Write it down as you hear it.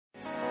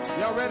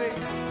Y'all ready?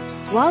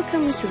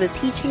 Welcome to the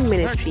teaching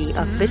ministry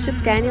of Bishop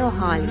Daniel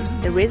Harley,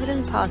 the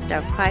resident pastor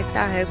of Christ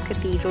Our Hope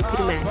Cathedral,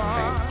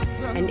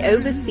 Pietermaritzburg, and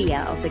overseer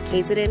of the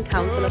KZN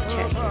Council of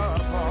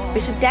Churches.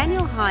 Bishop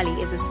Daniel Harley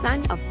is the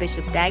son of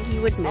Bishop Dag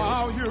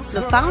Heward-Mills,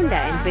 the founder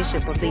and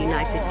bishop of the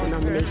United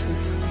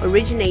Denominations,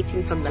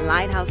 originating from the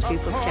Lighthouse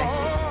Group of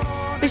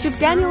Churches. Bishop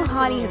Daniel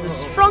Harley has a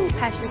strong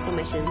passion for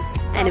missions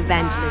and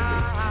evangelism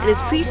and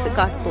has preached the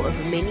gospel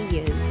over many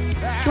years.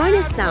 Join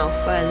us now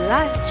for a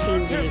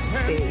life-changing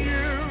experience.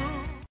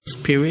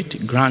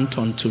 Spirit, grant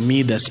unto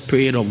me the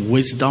spirit of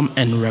wisdom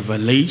and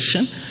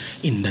revelation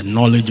in the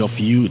knowledge of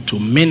you to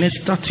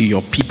minister to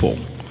your people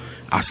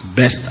as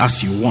best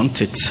as you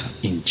want it,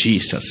 in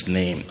Jesus'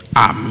 name.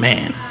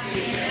 Amen.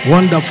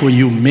 Wonderful.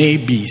 You may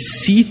be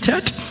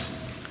seated.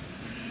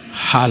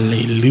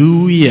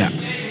 Hallelujah.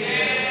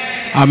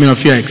 How many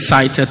of you are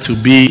excited to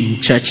be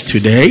in church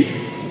today?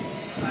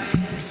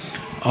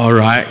 All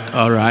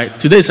right.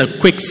 Today is a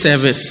quick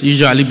service.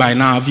 Usually by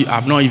now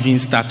I've not even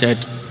started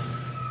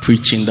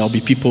preaching. There'll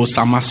be people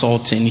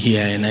somersaulting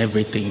here and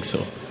everything, so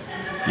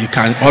you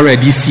can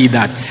already see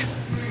that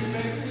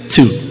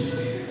too.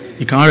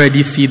 You can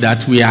already see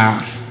that we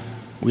are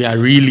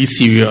really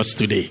serious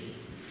today.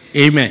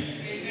 Amen.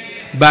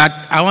 But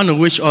I want to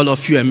wish all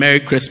of you a Merry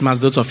Christmas.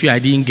 Those of you I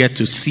didn't get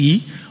to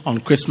see on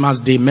Christmas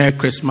Day, Merry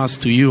Christmas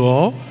to you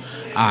all.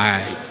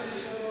 I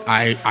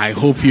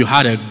hope you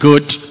had a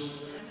good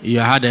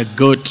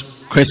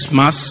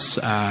Christmas.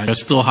 You're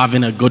still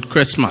having a good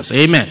Christmas.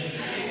 Amen.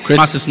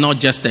 Christmas is not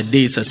just a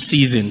day, it's a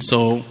season.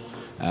 So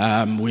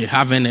we're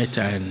having it,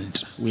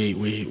 and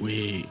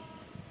we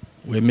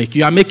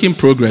you are making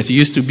progress. You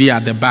used to be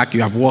at the back,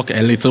 you have walked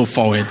a little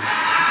forward.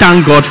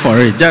 Thank God for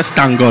it. Just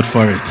thank God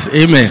for it.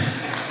 Amen.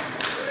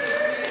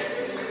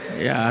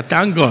 Yeah,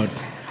 thank God.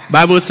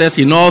 Bible says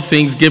in all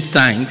things give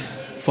thanks,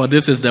 for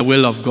this is the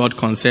will of God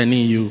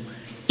concerning you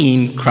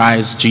in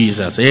Christ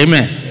Jesus.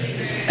 Amen.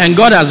 And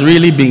God has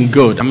really been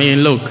good. I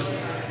mean, look,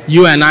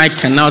 you and I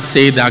cannot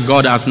say that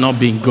God has not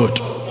been good.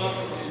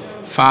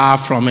 Far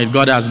from it.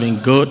 God has been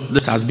good.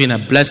 This has been a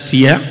blessed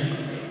year.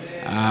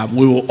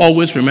 We will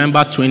always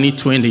remember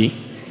 2020.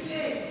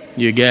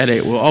 You get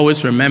it? We'll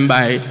always remember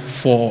it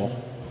for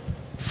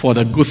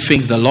the good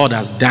things the Lord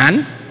has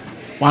done.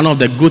 One of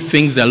the good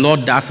things the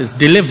Lord does is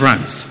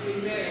deliverance.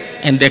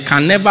 And there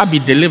can never be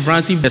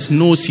deliverance if there's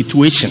no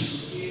situation.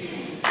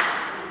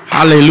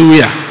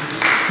 Hallelujah.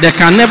 There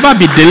can never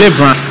be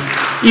deliverance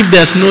if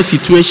there's no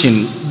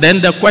situation.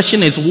 Then the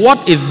question is,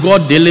 what is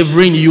God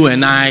delivering you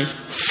and I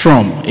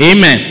from?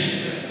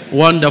 Amen.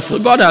 Wonderful.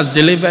 God has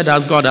delivered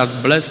us. God has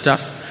blessed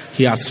us.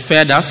 He has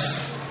fed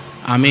us.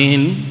 I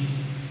mean,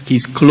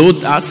 He's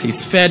clothed us.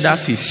 He's fed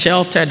us. He's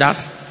sheltered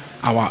us.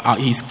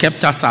 He's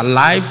kept us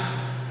alive.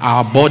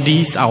 Our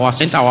bodies, our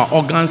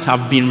organs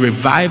have been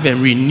revived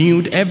and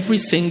renewed every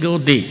single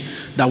day.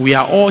 That we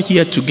are all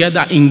here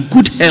together in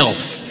good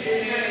health.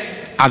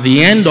 At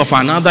the end of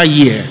another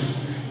year,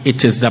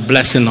 it is the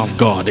blessing of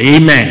God.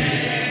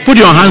 Amen. Put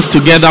your hands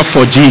together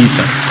for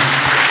Jesus.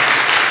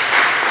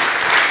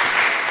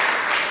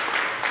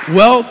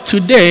 Well,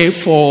 today,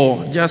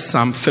 for just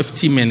some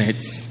 50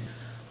 minutes,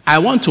 I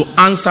want to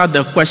answer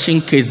the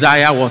question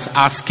Keziah was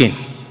asking.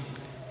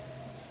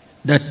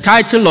 The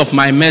title of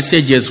my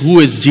message is, Who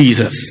is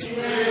Jesus?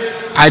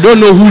 I don't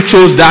know who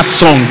chose that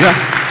song.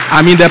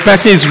 I mean, the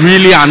person is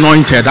really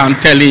anointed, I'm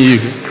telling you.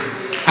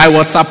 I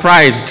was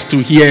surprised to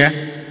hear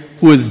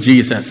who is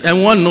Jesus. And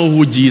we want to know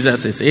who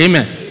Jesus is.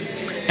 Amen.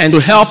 And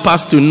to help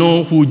us to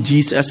know who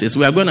Jesus is,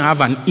 we are going to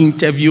have an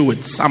interview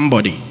with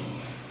somebody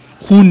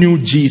who knew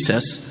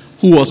Jesus,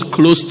 who was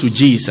close to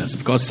Jesus.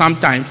 Because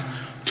sometimes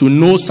to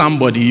know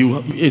somebody,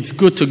 it's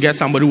good to get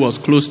somebody who was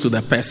close to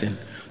the person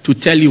to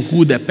tell you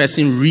who the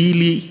person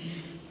really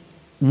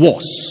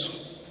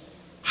was.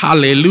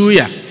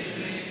 Hallelujah.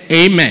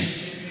 Amen.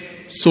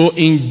 So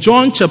in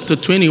John chapter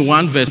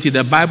 21 verse 20,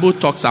 the Bible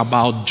talks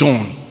about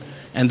John.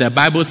 And the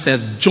Bible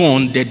says,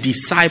 John, the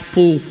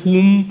disciple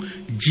whom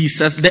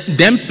Jesus,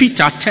 then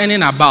Peter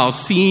turning about,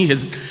 seeing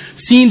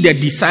the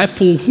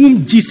disciple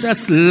whom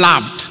Jesus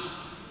loved,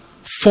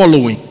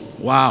 following.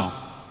 Wow.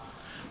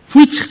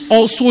 Which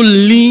also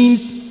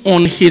leaned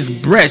on his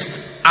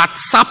breast at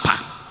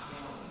supper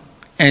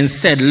and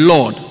said,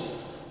 Lord,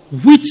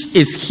 which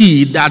is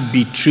he that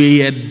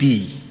betrayed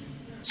thee?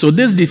 So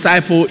this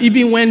disciple,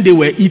 even when they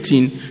were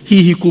eating,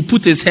 he could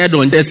put his head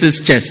on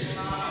Jesus' chest.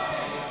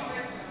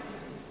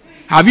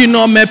 Have you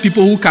not met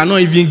people who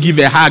cannot even give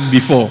a hug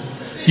before?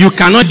 You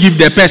cannot give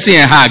the person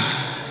a hug.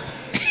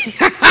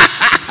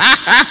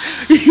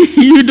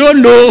 You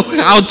don't know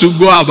how to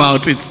go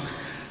about it.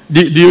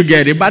 Do you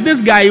get it? But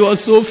this guy, he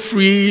was so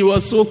free. He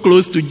was so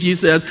close to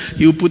Jesus.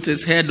 He would put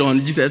his head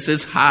on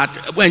Jesus'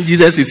 heart when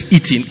Jesus is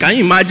eating. Can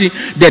you imagine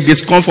the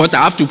discomfort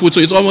I have to put? So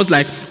it's almost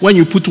like when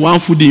you put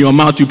one food in your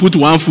mouth, you put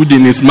one food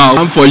in his mouth.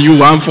 One for you,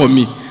 one for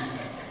me.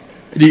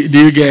 Do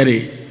you get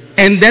it?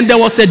 And then there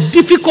was a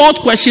difficult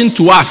question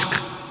to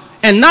ask.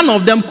 And none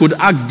of them could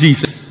ask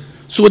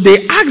Jesus. So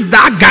they asked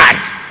that guy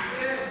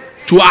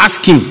to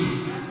ask him.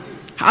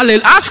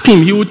 Hallelujah. Ask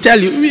him, he will tell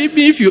you.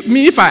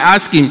 If I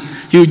ask him,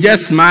 he will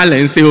just smile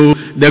and say, oh,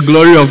 the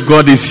glory of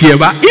God is here.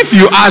 But if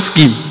you ask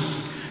him,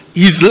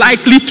 he's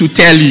likely to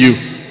tell you.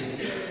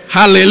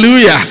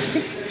 Hallelujah.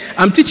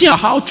 I'm teaching you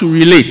how to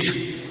relate.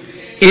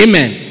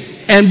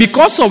 Amen. And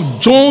because of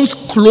John's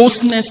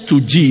closeness to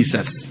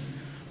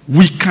Jesus,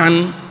 we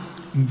can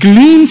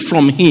glean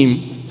from him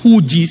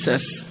who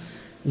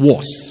Jesus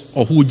was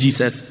or who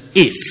Jesus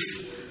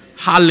is.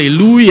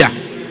 Hallelujah.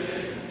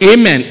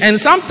 Amen. And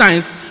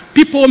sometimes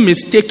people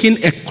mistaking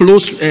a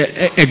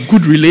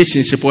good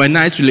relationship or a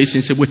nice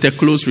relationship with a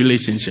close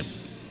relationship.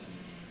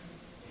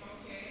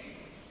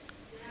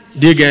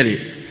 Do you get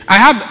it? I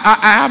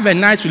have a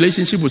nice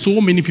relationship with so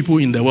many people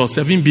in the world,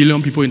 7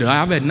 billion people in the world. I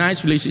have a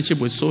nice relationship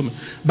with so many,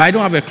 but I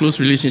don't have a close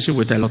relationship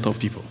with a lot of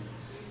people.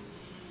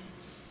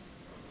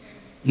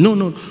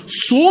 No.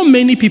 So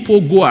many people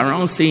go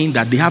around saying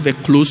that they have a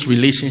close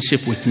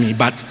relationship with me,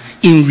 but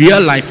in real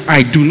life,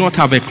 I do not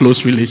have a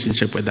close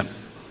relationship with them.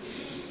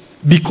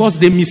 Because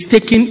they're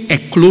mistaking a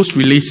close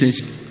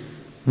relationship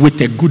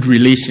with a good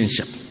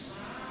relationship.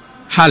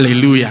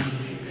 Hallelujah.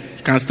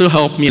 You can still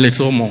help me a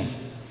little more.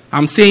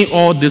 I'm saying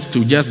all this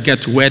to just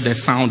get to where the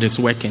sound is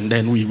working,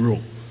 then we roll.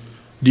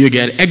 Do you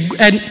get it?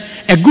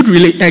 A good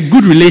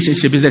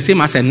relationship is the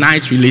same as a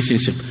nice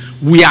relationship.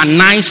 We are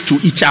nice to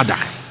each other.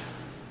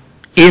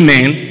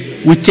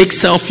 Amen. We take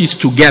selfies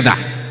together.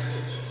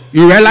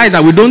 You realize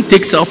that we don't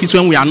take selfies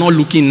when we are not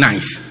looking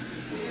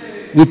nice.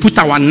 We put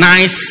our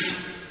nice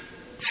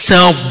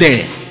self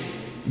there.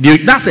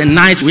 That's a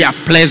nice, we are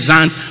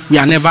pleasant, we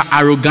are never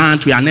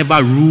arrogant, we are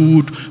never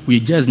rude, we're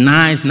just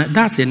nice.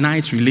 That's a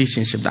nice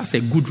relationship. That's a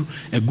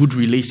good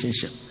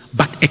relationship.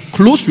 But a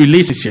close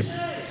relationship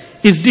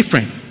is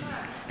different.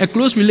 A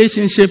close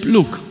relationship,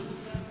 look,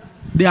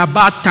 there are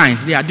bad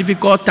times, there are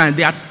difficult times,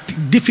 there are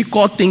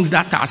difficult things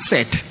that are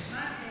said.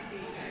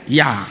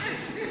 Yeah.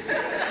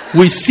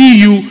 We see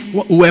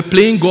you, we were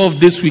playing golf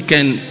this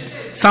weekend,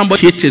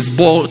 somebody hit his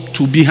ball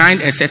to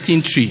behind a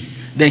certain tree.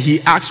 Then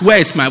he asked, where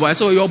is my ball?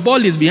 So your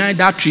ball is behind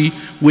that tree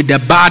with the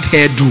bad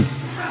hairdo.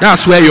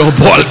 That's where your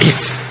ball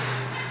is.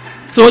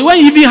 So when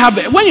you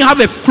have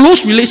a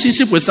close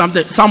relationship with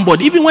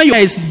somebody, even when you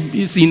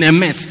is in a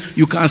mess,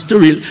 you can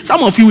still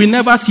some of you will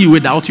never see you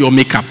without your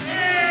makeup.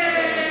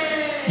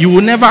 You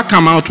will never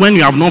come out when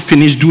you have not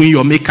finished doing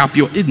your makeup.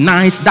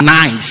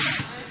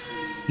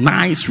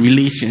 Nice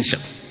relationship.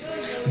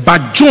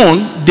 But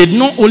John did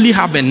not only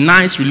have a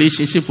nice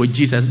relationship with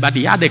Jesus, but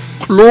he had a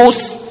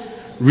close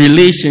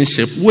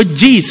relationship with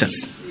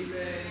Jesus.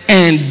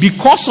 And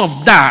because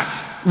of that,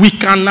 we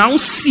can now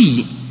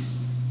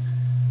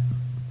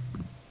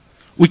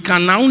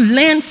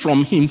learn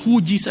from him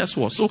who Jesus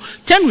was. So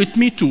turn with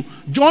me to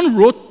John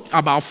wrote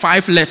about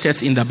 5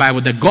 letters in the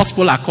Bible, the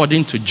gospel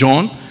according to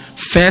John,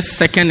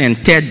 1st, 2nd, and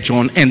 3rd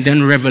John, and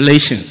then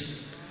Revelations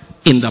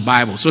in the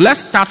Bible. So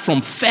let's start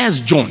from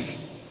 1st John.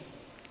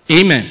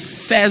 Amen.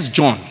 1st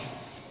John.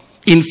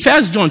 In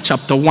 1st John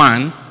chapter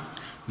 1,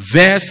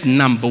 verse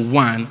number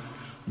 1,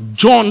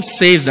 John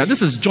says that,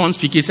 this is John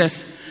speaking, he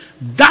says,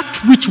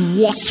 that which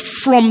was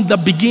from the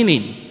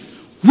beginning,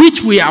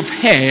 which we have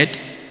heard,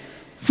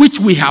 which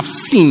we have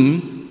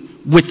seen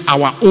with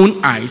our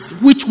own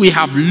eyes, which we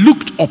have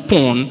looked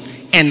upon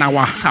and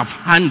our hands have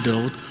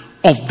handled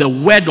of the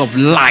word of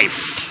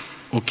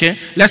life. Okay?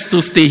 Let's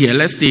still stay here.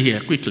 Let's stay here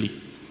quickly.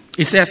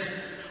 It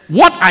says,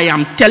 what I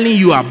am telling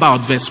you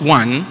about, verse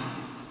 1,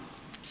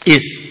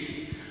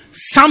 is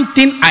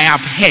something I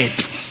have heard.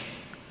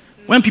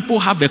 When people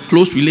have a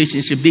close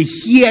relationship, they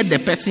hear the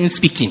person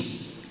speaking.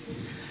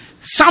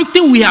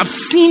 Something we have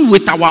seen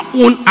with our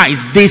own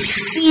eyes, they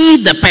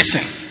see the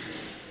person.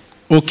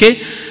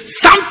 Okay?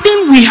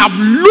 Something we have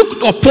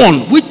looked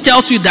upon, which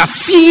tells you that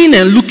seeing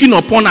and looking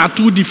upon are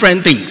two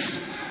different things.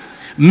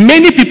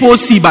 Many people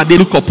see, but they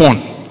look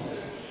upon.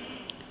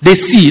 They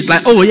see, it's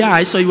like, oh yeah,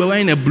 I saw you were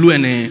wearing a blue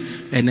and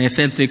a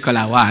certain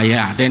color. Wow,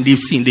 yeah. Then they've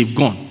seen, they've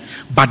gone.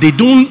 But they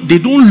don't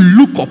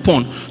look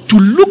upon. To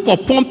look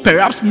upon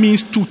perhaps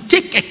means to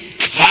take a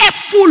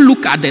careful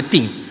look at the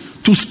thing,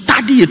 to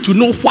study it, to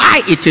know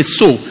why it is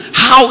so,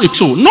 how it's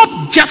so.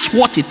 Not just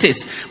what it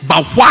is,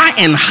 but why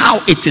and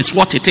how it is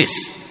what it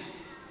is.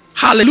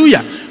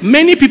 Hallelujah.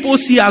 Many people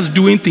see us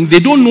doing things, they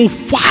don't know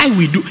why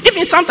we do.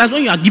 Even sometimes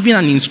when you are given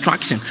an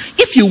instruction,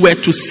 if you were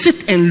to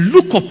sit and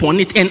look upon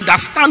it and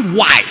understand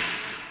why,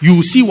 you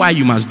will see why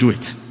you must do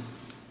it.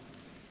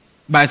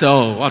 But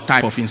what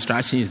type of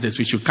instruction is this?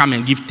 We should come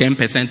and give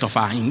 10% of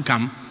our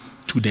income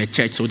to the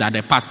church so that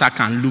the pastor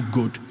can look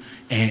good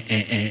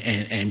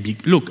and be.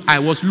 Look, I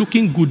was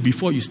looking good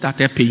before you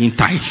started paying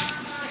tithes.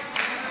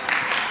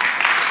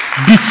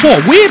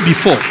 Way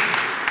before.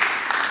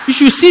 You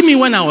should see me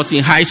when I was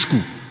in high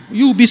school.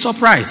 You'll be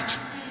surprised.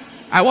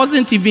 I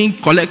wasn't even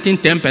collecting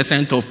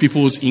 10% of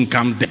people's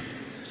incomes then.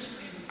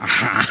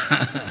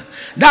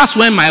 That's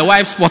when my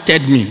wife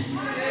spotted me.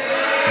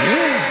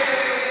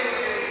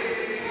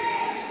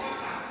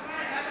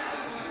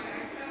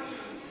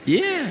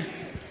 Yeah.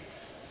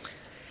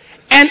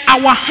 And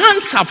our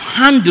hands have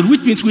handled,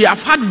 which means we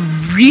have had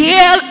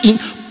real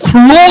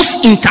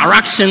close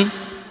interaction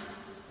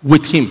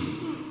with him.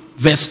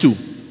 Verse 2.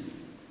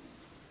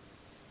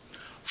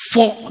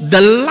 For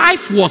the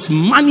life was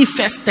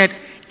manifested,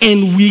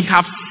 and we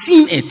have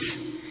seen it,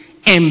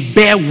 and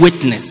bear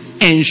witness,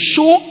 and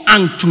show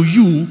unto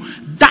you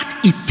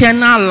that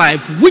eternal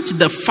life which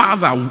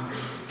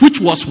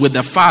was with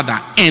the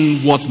Father,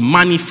 and was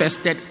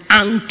manifested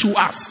unto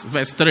us.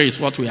 Verse 3 is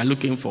what we are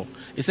looking for.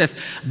 It says,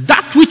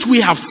 that which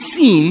we have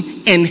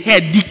seen and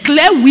heard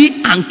declare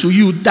we unto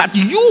you, that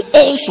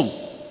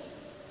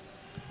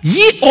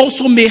ye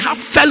also may have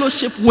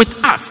fellowship with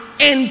us.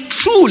 And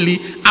truly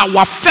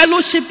our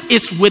fellowship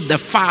is with the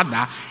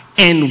Father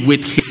and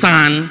with his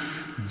Son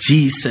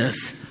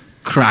Jesus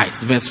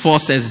Christ. Verse 4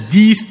 says,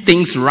 these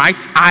things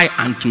write I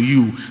unto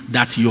you,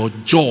 that your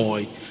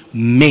joy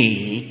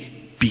may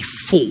be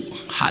full.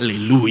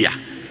 Hallelujah.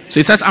 So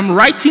he says, I'm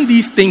writing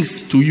these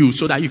things to you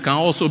so that you can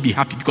also be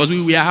happy, because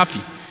we are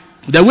happy.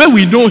 The way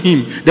we know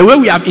him, the way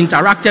we have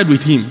interacted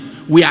with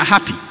him, we are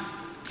happy.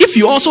 If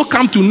you also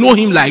come to know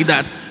him like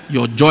that,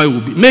 your joy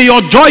will be. May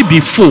your joy be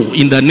full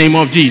in the name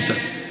of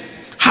Jesus.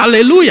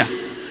 Hallelujah.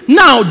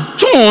 Now,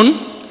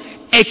 John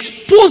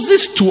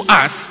exposes to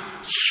us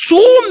so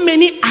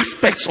many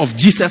aspects of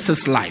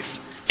Jesus' life.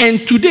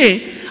 And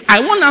today, I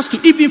want us to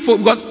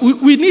because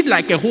we need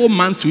like a whole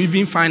month to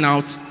even find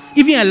out,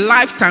 even a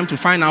lifetime to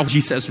find out who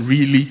Jesus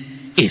really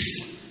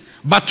is.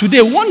 But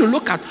today, we want to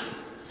look at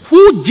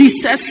who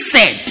Jesus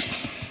said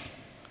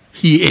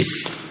he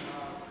is.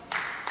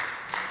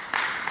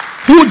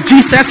 Who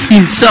Jesus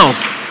himself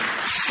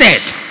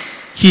said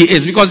he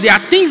is. Because there are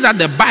things that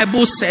the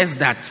Bible says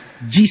that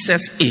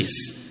Jesus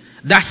is,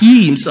 that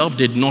he himself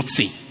did not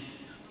say.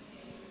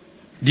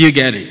 Do you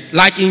get it?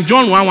 Like in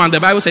John 1:1, the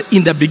Bible said,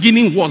 in the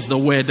beginning was the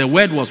Word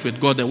was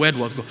with God, the Word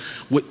was God.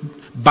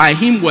 By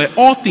him were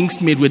all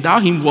things made,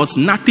 without him was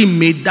nothing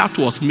made that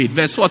was made.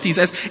 Verse 40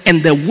 says,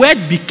 and the Word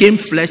became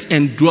flesh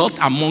and dwelt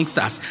amongst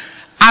us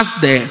as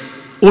the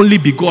only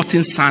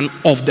begotten Son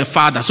of the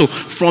Father. So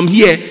from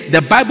here,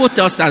 the Bible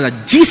tells us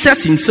that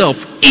Jesus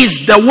himself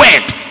is the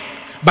Word.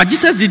 But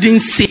Jesus didn't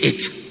say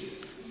it.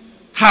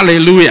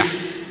 Hallelujah.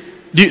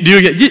 Do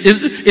you get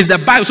it? Is the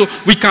Bible. So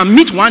we can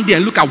meet one day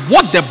and look at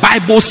what the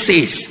Bible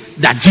says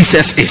that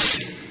Jesus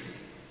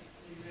is.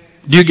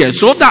 Do you get it?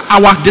 So that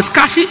our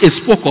discussion is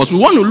focused. We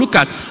want to look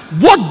at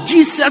what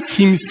Jesus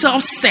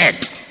himself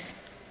said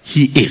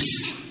he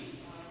is.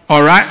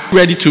 All right,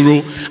 ready to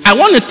roll? I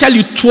want to tell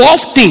you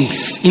 12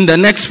 things in the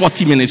next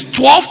 40 minutes.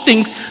 12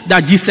 things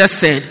that Jesus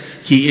said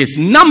he is.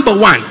 Number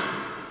one,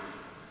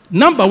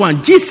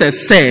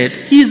 Jesus said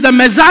he is the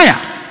Messiah.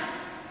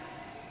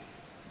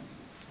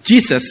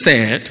 Jesus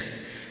said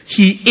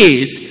he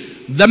is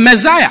the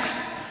Messiah.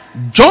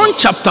 John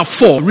chapter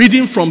 4,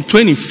 reading from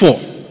 24.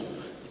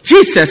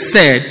 Jesus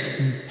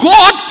said,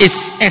 God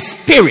is a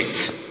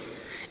spirit,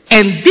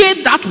 and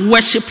they that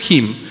worship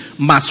him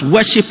must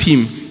worship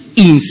him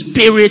in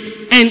spirit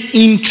and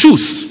in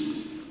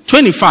truth.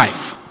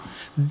 25.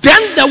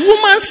 Then the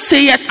woman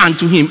saith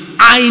unto him,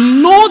 I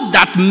know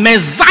that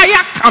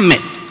Messiah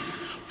cometh,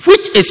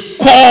 which is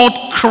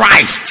called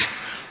Christ.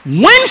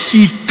 When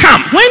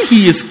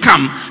he is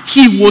come,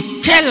 he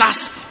will tell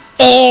us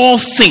all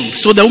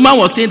things. So the woman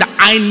was saying that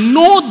I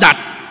know that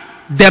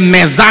the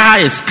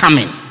Messiah is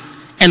coming,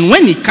 and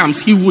when he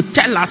comes, he will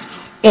tell us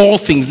all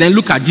things. Then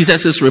look at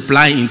Jesus'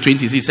 reply in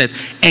 20. He said,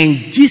 and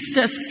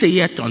Jesus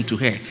saith unto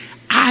her,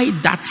 I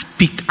that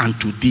speak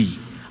unto thee,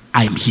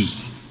 I am he.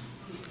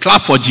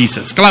 Clap for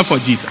Jesus. Clap for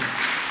Jesus.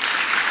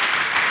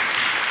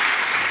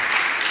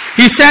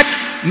 He said,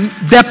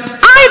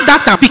 I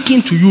that am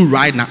speaking to you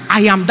right now,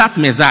 I am that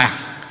Messiah.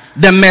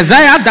 The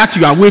Messiah that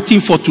you are waiting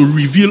for to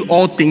reveal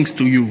all things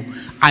to you.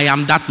 I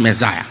am that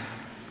Messiah.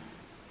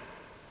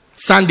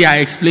 Sunday I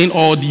explained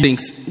all these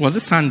things. Was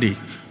it Sunday?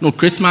 No,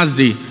 Christmas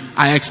Day.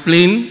 I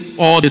explained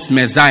all this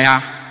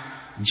Messiah,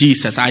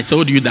 Jesus. I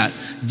told you that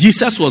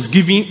Jesus was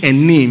given a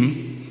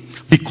name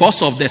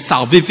because of the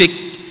salvific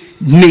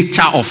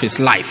nature of his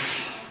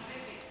life.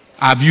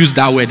 I've used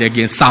that word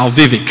again,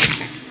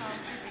 salvific.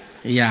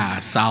 Yeah,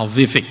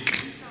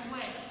 salvific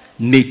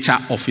nature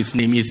of his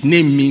name. His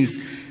name means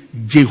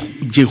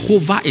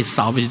Jehovah is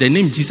salvation. The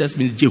name Jesus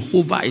means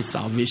Jehovah is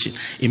salvation.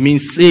 It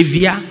means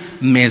Savior,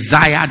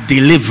 Messiah,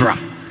 Deliverer.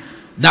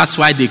 That's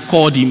why they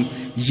called him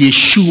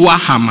Yeshua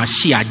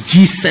HaMashiach,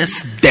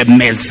 Jesus the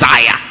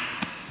Messiah.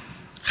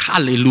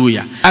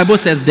 Hallelujah. The Bible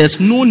says there's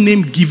no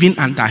name given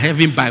under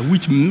heaven by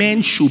which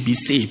men should be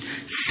saved,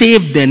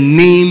 save the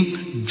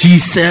name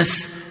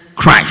Jesus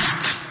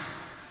Christ.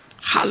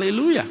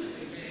 Hallelujah.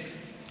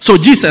 So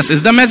Jesus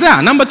is the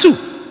Messiah. Number two,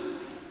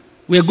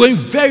 we are going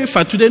very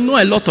far today.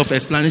 No a lot of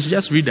explanation.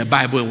 Just read the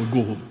Bible and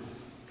we'll go home.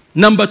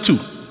 Number two,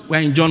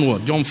 we're in John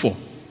what? John 4.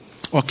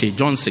 Okay,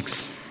 John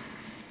 6.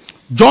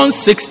 John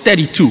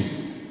 6:32.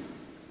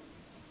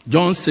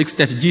 John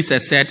 6:30.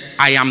 Jesus said,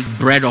 I am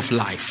bread of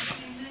life.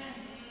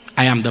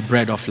 I am the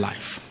bread of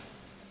life.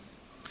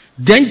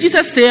 Then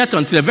Jesus said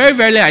unto them, very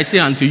verily I say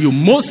unto you,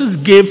 Moses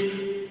gave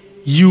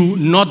you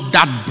not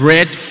that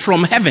bread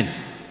from heaven,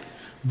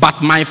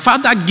 but my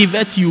Father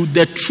giveth you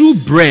the true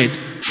bread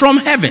from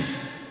heaven.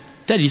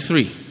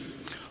 33.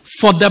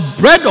 For the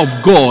bread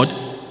of God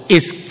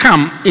is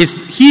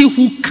he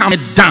who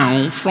cometh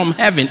down from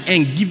heaven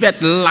and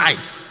giveth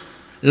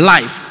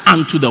life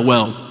unto the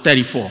world.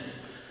 34.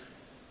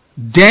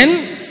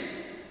 Then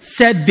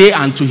said they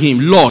unto him,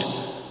 Lord,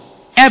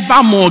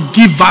 evermore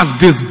give us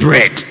this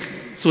bread.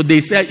 So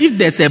they said, if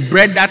there's a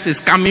bread that is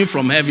coming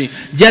from heaven,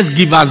 just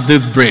give us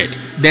this bread.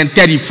 Then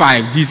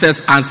 35,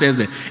 Jesus answers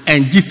them.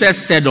 And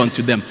Jesus said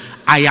unto them,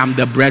 I am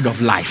the bread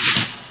of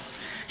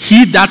life.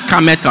 He that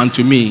cometh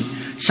unto me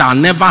shall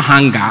never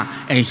hunger,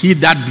 and he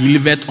that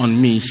believeth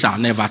on me shall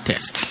never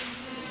thirst.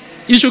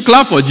 You should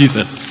clap for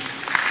Jesus.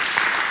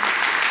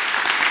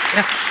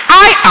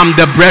 I am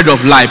the bread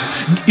of life.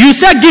 You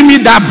said, give me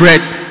that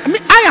bread.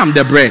 I am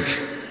the bread.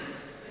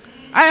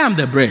 I am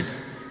the bread.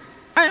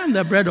 I am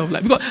the bread of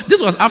life. Because this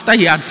was after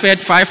he had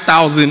fed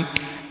 5,000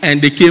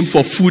 and they came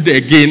for food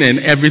again and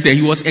everything.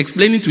 He was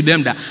explaining to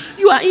them that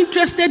you are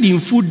interested in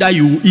food that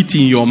you eat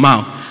in your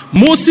mouth.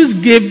 Moses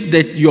gave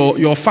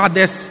your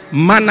fathers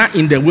manna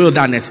in the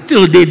wilderness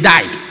till they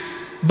died.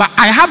 But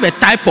I have a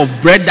type of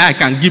bread that I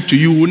can give to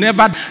you. You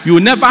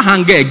will never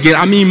hunger again.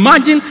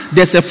 Imagine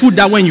there's a food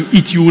that when you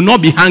eat, you will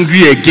not be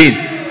hungry again.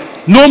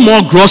 No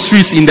more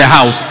groceries in the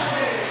house.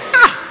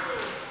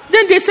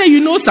 Then they say,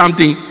 you know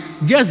something?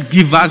 Just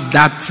give us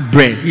that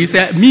bread. He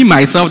said, me,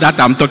 myself, that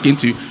I'm talking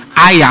to you,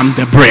 I am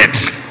the bread.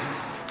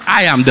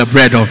 I am the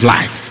bread of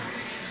life.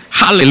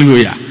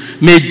 Hallelujah.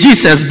 May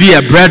Jesus be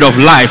a bread of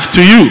life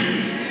to you.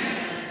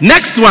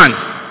 Next one.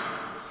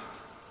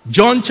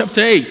 John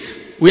chapter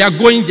 8. We are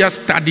going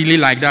just steadily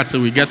like that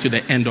till we get to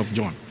the end of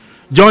John.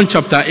 John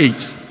chapter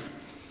 8.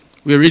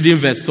 We're reading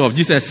verse 12.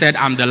 Jesus said,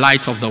 I'm the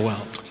light of the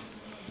world.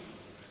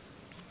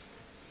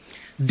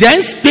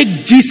 Then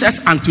spake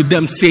Jesus unto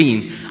them,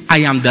 saying, I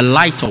am the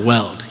light of the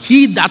world.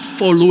 He that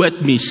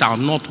followeth me shall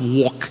not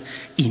walk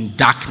in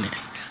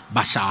darkness,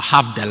 but shall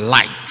have the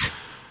light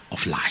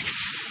of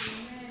life.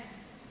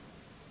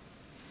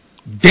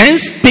 Then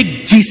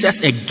spake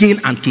Jesus again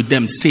unto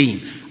them, saying,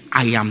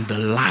 I am the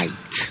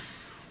light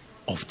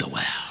of the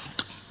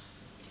world.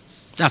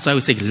 That's why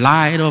we say,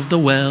 light of the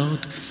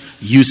world.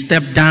 You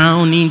step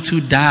down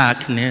into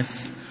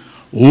darkness.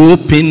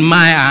 Open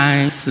my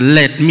eyes,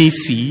 let me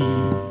see.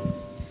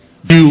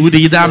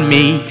 Beauty that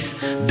makes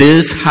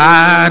this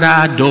heart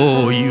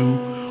adore you.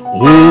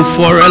 Oh,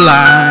 for a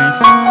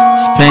life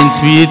spent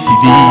with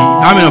thee.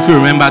 How many of you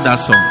remember that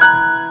song?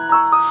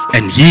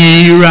 And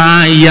here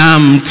I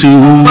am to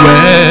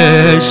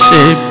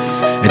worship,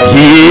 and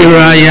here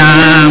I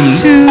am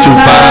to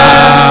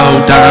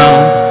bow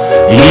down.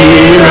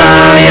 Here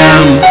I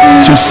am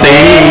to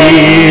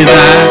say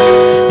that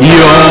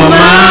you're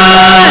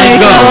my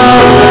God.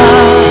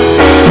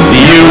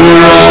 You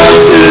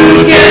all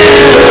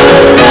together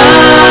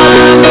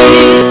love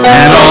me,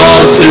 and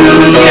all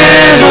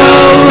together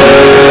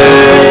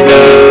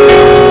worthy,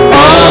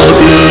 all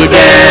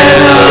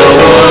together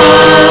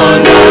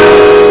wonderful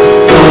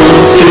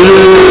to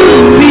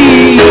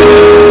me.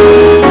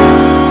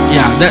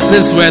 Yeah,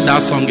 this is where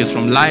that song is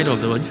from. Light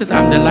of the world. He says,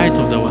 I'm the light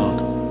of the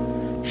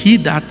world. He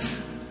that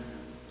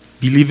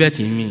believeth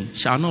in me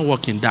shall not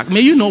walk in darkness.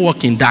 May you not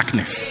walk in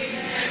darkness.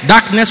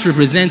 Darkness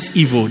represents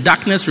evil.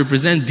 Darkness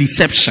represents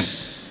deception.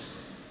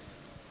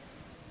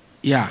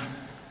 Yeah.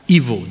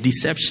 Evil,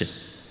 deception.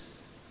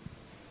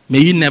 May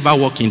you never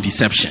walk in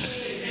deception.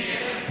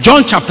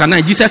 John chapter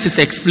 9, Jesus is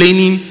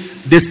explaining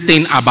this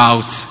thing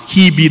about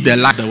he be the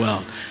light of the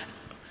world.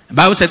 The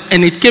Bible says,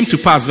 and it came to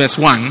pass, verse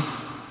 1,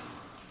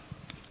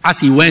 as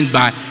he went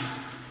by,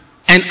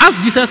 and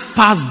as Jesus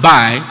passed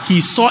by, he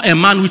saw a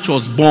man which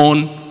was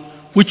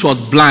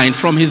blind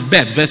from his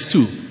birth, verse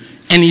 2.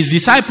 And his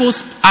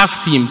disciples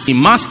asked him,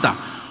 saying, Master,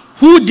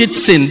 who did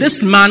sin,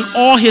 this man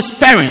or his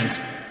parents,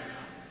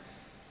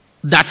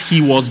 that he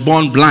was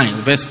born blind?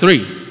 Verse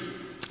 3.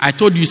 I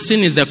told you, sin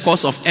is the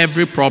cause of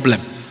every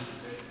problem.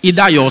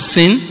 Either your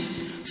sin,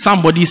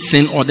 somebody's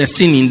sin, or the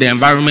sin in the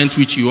environment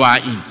which you are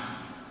in.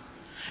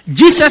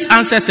 Jesus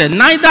answered, said,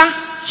 neither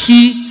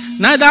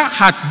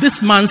had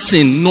this man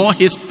sinned, nor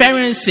his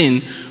parents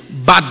sinned,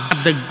 but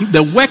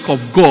the work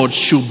of God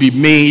should be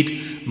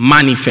made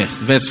manifest.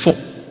 Verse 4.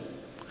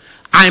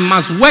 I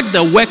must work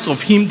the works of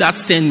him that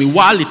sent me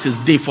while it is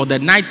day, for the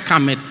night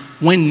cometh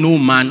when no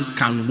man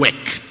can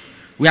work.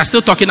 We are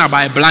still talking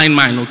about a blind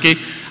man, okay?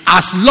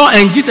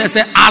 And Jesus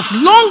said, as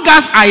long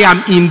as I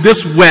am in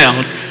this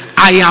world,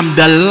 I am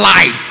the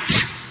light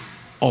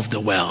of the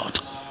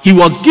world. He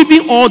was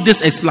giving all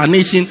this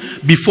explanation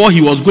before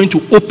he was going to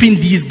open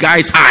these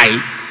guys'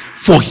 eyes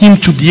for him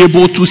to be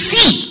able to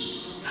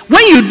see.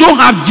 When you don't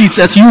have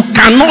Jesus, you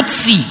cannot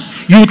see.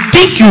 You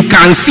think you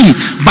can see,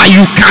 but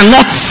you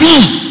cannot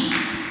see.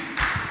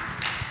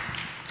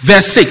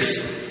 Verse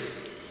 6.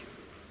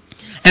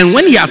 And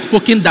when he had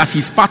spoken thus, he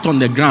spat on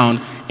the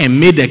ground and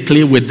made a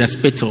clay with the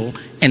spittle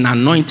and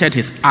anointed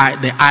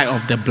the eye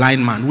of the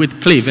blind man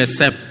with clay. Verse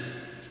 7.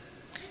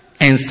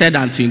 And said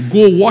unto him,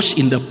 go wash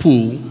in the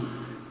pool.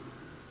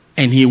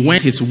 And he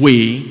went his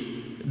way,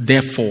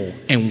 therefore,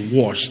 and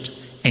washed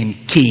and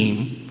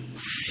came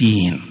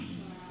seeing.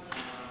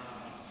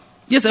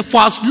 Yes,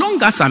 for as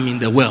long as I'm in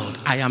the world,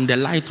 I am the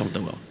light of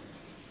the world.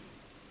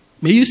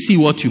 May you see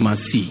what you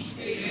must see.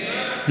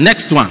 Amen.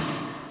 Next one.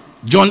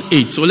 John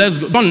 8. So let's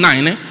go. John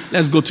 9.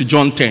 Let's go to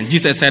John 10.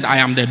 Jesus said, I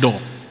am the door.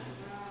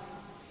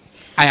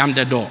 I am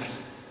the door.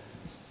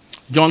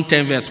 John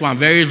 10 verse 1.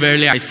 Very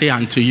verily I say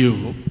unto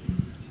you,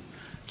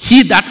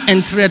 he that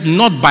entereth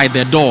not by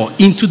the door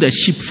into the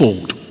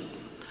sheepfold,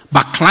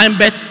 but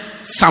climbeth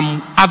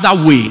some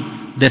other way,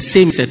 the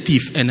same is a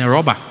thief and a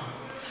robber.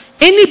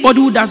 Anybody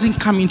who doesn't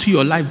come into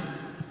your life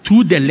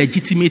through the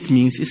legitimate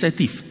means is a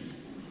thief.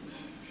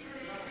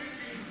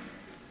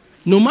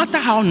 No matter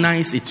how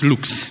nice it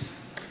looks,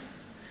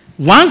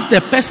 once the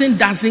person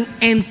doesn't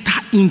enter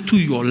into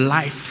your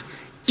life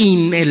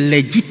in a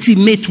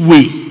legitimate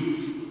way,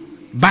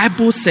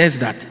 Bible says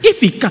that if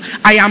he can,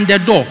 I am the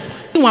door.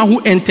 Anyone who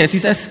enters, he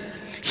says,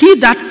 he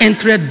that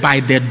entered by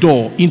the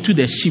door into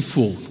the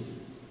sheepfold.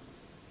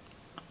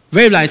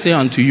 Verily I say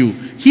unto you,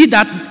 he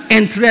that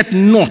entereth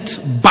not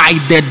by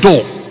the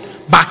door,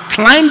 but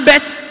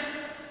climbeth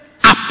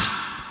up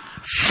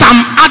some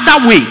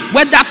other way,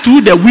 whether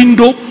through the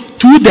window,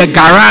 through the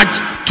garage,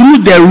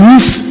 through the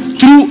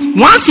roof,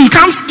 once he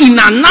comes in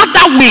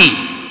another way,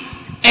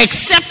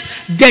 except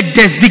the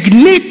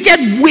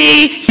designated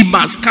way he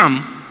must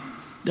come,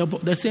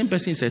 the same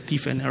person is a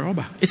thief and a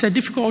robber. It's a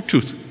difficult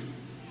truth.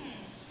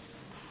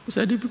 It's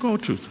a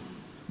difficult truth,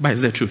 but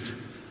it's the truth.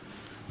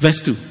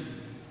 Verse 2.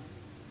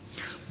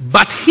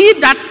 But he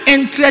that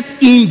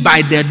entereth in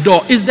by the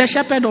door is the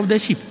shepherd of the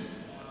sheep.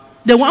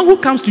 The one who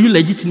comes to you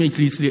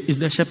legitimately is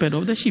the shepherd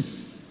of the sheep.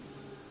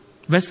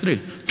 Verse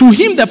 3. To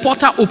him the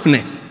porter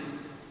openeth.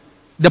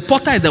 The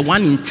porter is the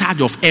one in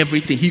charge of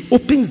everything. He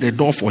opens the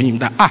door for him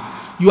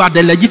that, you are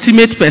the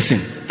legitimate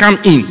person. Come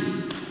in.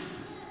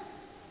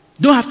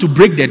 Don't have to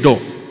break the door.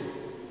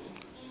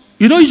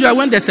 You know, usually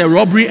when there's a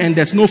robbery and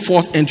there's no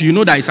forced entry, you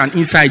know that it's an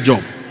inside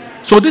job.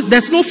 So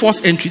there's no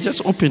forced entry.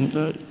 Just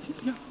open.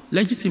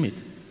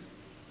 Legitimate.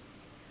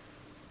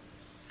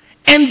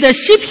 And the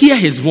sheep hear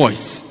his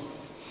voice.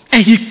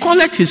 And he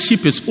calleth his sheep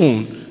his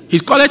own. He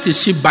calleth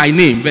his sheep by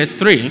name. Verse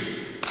 3.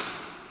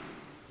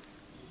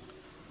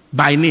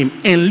 By name.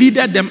 And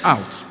leadeth them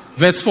out.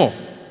 Verse 4.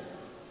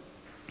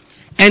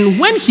 And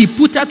when he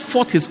putteth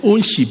forth his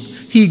own sheep,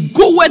 he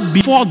goeth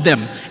before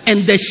them,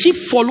 and the sheep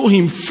follow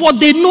him, for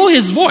they know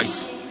his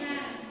voice.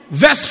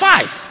 Verse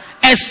 5.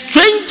 A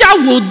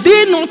stranger will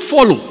they not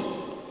follow,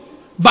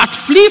 but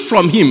flee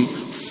from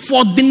him,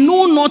 for they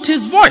know not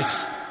his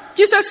voice.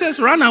 Jesus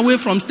says, run away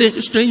from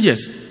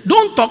strangers.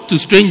 Don't talk to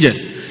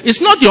strangers. It's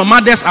not your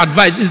mother's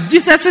advice, it's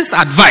Jesus'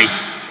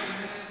 advice.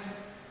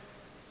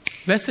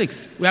 Verse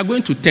 6. We are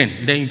going to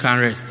 10, then you can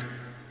rest.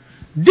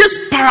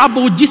 This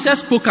parable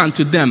Jesus spoke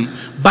unto them,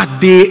 but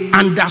they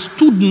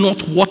understood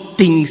not what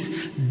things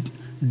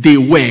they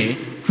were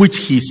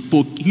which he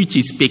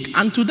spake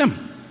unto them.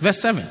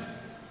 Verse 7.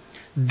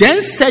 Then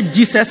said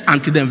Jesus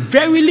unto them,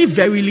 verily,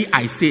 verily,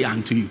 I say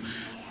unto you,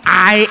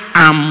 I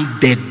am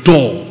the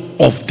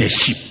door of the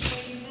sheep.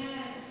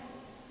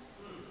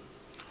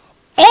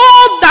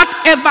 All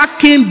that ever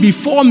came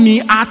before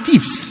me are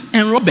thieves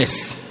and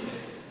robbers,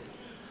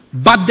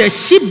 but the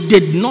sheep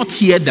did not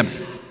hear them.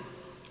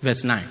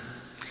 Verse 9.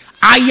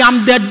 I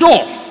am the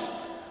door.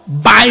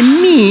 By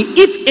me,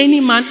 if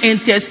any man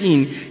enters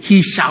in,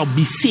 he shall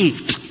be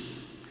saved,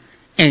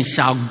 and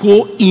shall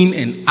go in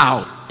and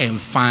out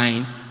and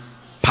find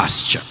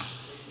pasture.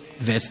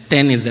 Verse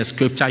 10 is the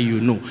scripture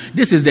you know.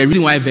 This is the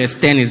reason why verse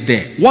 10 is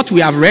there. What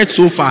we have read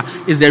so far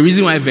is the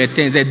reason why verse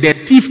 10 is there. The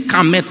thief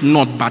cometh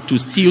not but to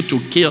steal, to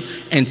kill,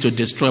 and to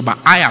destroy. But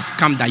I have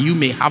come that you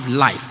may have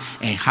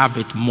life and have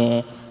it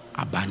more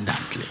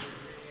abundantly.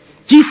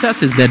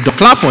 Jesus is the door.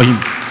 Clap for him.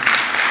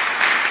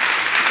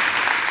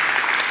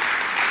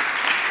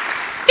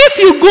 If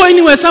you go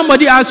anywhere,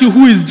 somebody asks you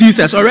who is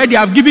Jesus, already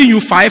I've given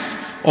you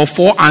 5 or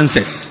 4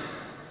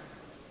 answers.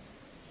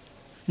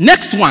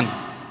 Next one.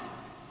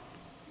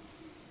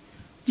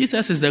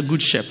 Jesus is the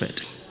good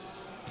shepherd.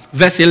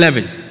 Verse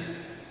 11.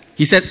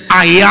 He says,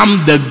 I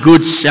am the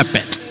good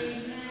shepherd.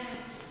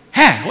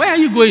 Hey, where are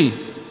you going?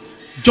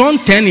 John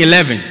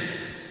 10:11.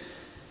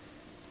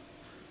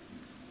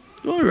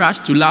 Don't rush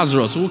to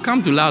Lazarus. We'll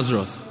come to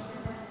Lazarus.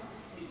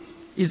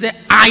 He said,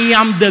 I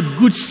am the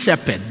good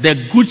shepherd. The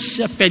good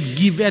shepherd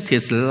giveth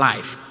his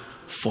life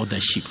for the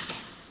sheep.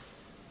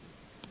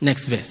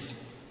 Next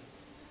verse.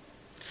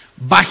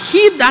 But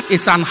he that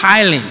is an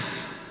hireling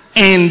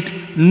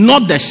and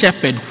not the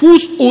shepherd,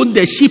 whose own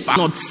the sheep are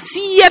not,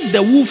 seeth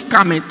the wolf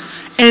coming,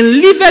 and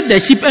leaveth the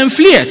sheep and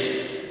fleeth.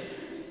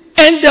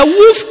 And the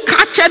wolf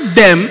catcheth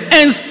them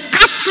and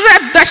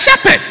scattereth the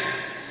shepherd,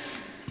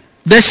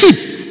 the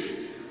sheep.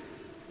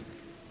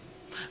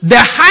 The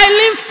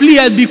hireling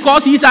fleeth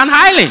because he is an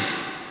hireling,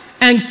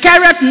 and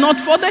careth not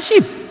for the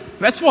sheep.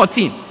 Verse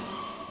 14.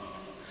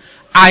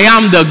 I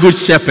am the good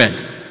shepherd.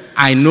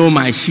 I know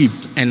my sheep,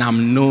 and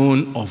am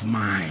known of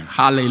mine.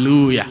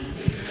 Hallelujah.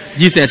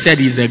 Jesus said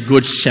he's the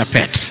good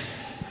shepherd.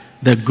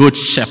 The good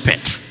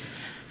shepherd.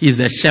 He's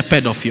the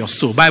shepherd of your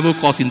soul. Bible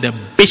calls him the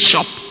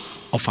bishop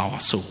of our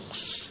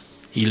souls.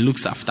 He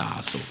looks after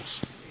our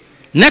souls.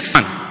 Next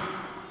one.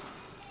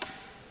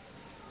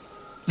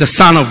 The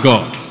Son of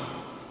God.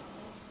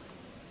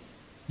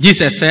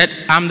 Jesus said,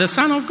 I'm the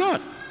Son of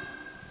God.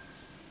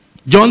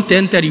 John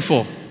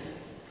 10:34.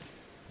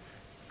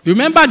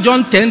 Remember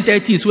John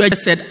 10:30 is where he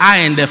said, I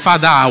and the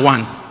Father are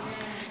one.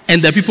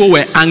 And the people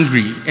were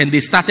angry and they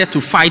started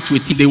to fight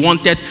with him. They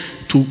wanted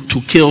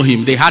to kill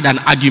him. They had an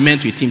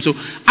argument with him. So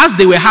as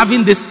they were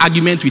having this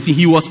argument with him,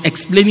 he was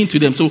explaining to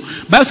them. So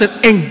Bible said,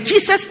 and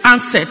Jesus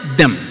answered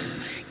them,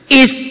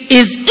 Is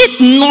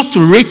it not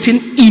written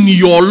in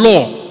your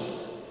law?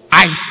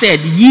 I said,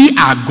 ye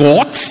are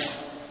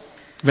gods.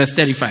 Verse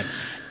 35.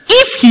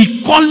 If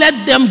he called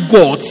them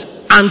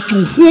gods,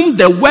 unto whom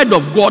the word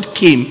of God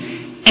came,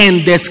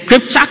 and the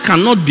scripture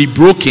cannot be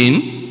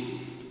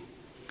broken,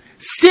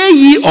 say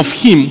ye of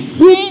him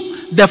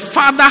whom the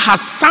Father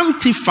has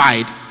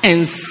sanctified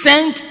and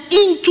sent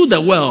into the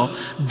world,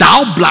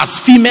 thou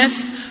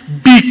blasphemest,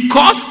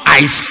 because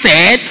I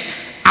said,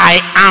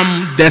 I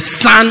am the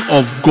Son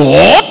of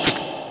God.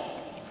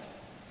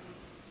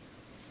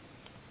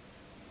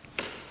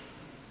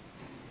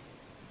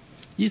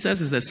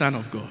 Jesus is the Son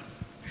of God.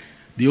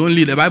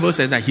 The Bible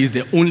says that he's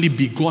the only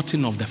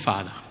begotten of the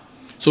Father.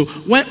 So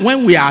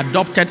when we are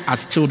adopted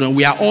as children,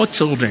 we are all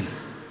children,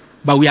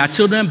 but we are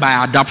children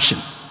by adoption.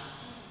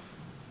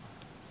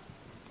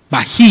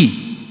 But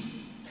he,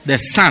 the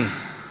Son,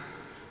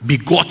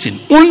 begotten,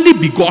 only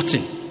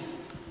begotten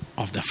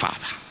of the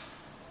Father.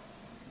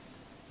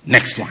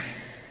 Next one.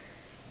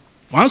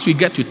 Once we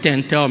get to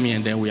 10, tell me,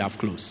 and then we have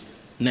closed.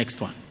 Next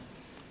one.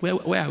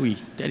 Where are we?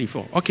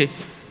 34. Okay.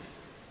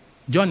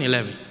 John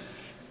 11.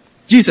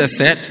 Jesus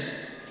said,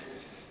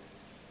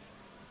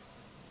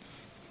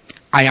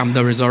 I am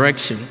the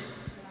resurrection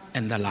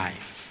and the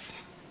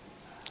life.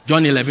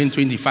 John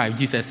 11:25.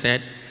 Jesus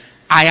said,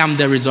 I am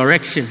the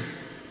resurrection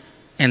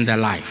and the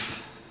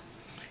life.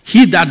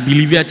 He that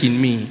believeth in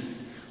me,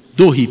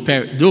 though he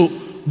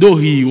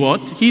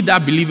what? He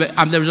that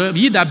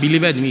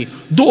believeth in me,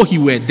 though he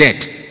were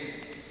dead,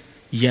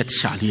 yet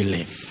shall he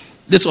live.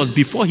 This was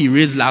before he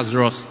raised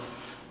Lazarus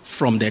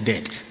from the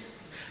dead.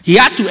 He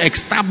had to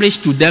establish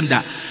to them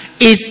that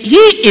he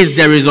is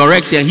the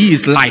resurrection, he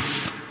is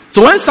life.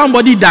 So when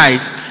somebody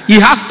dies, he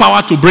has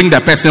power to bring the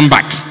person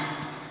back.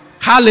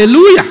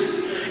 Hallelujah.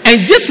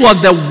 And this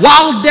was the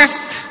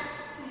wildest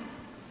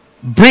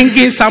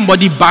bringing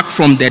somebody back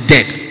from the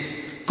dead.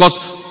 Because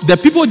the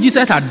people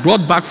Jesus had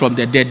brought back from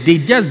the dead, they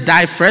just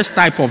die, first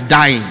type of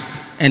dying,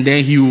 and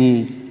then he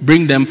will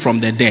bring them from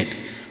the dead.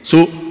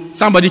 So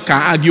somebody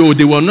can argue, oh,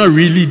 they were not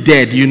really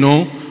dead,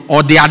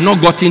 or they had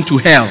not gotten to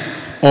hell,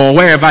 or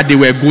wherever they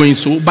were going.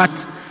 So, but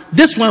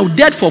this one was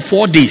dead for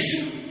 4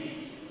 days.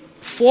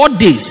 4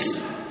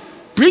 days.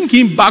 Bring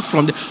him back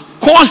from the,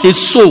 call his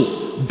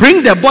soul,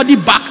 bring the body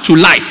back to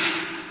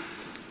life,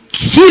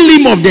 heal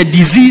him of the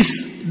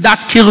disease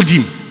that killed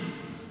him.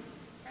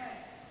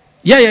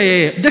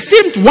 Yeah. The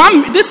same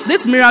one.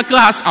 This miracle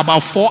has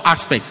about 4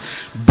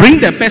 aspects. Bring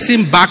the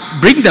person back,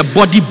 bring the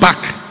body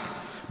back,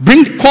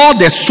 call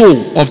the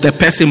soul of the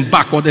person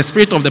back, or the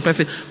spirit of the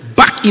person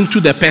back into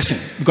the person.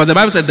 Because the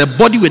Bible says the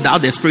body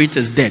without the spirit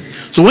is dead.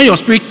 So when your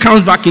spirit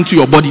comes back into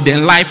your body,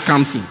 then life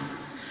comes in.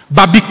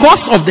 But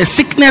because of the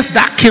sickness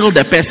that killed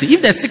the person,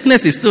 if the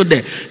sickness is still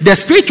there, the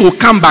spirit will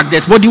come back,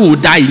 the body will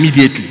die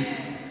immediately.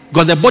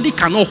 Because the body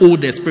cannot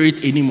hold the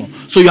spirit anymore.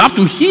 So you have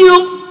to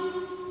heal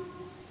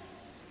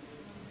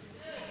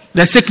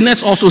the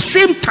sickness also,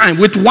 same time,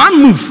 with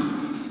one move.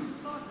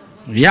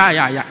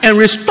 Yeah. And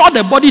restore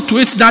the body to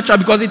its natural,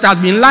 because it has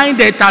been lying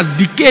there, it has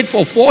decayed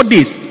for 4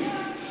 days.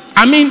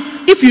 I mean,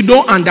 if you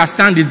don't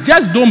understand it,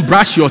 just don't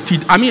brush your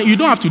teeth. I mean, you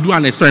don't have to do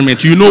an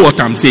experiment. You know what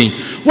I'm saying.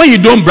 When you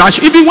don't brush,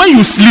 even when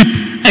you sleep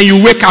and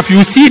you wake up,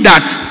 you see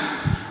that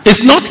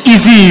it's not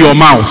easy in your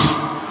mouth.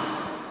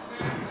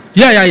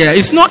 Yeah.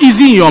 It's not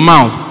easy in your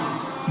mouth.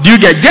 Do you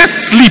get?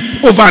 Just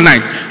sleep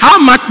overnight. How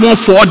much more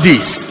 4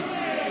 days?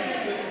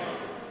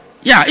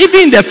 Yeah, even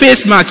in the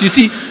face mask, you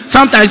see,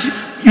 sometimes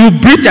you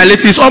breathe a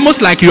little, it's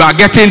almost like you are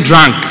getting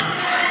drunk.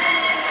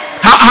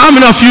 How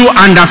many of you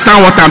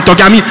understand what I'm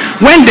talking? I mean,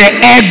 when the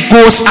air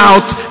goes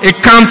out, it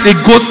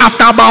goes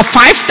after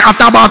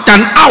about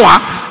an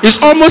hour,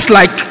 it's almost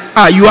like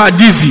you are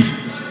dizzy.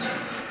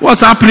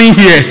 What's happening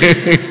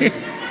here?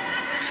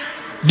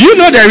 Do you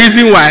know the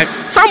reason why?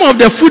 Some of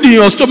the food in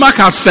your stomach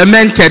has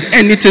fermented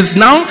and it is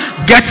now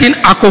getting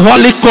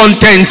alcoholic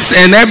contents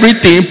and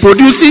everything,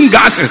 producing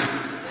gases.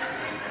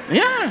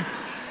 Yeah.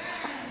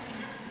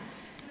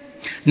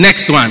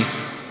 Next one.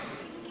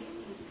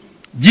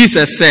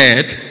 Jesus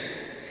said,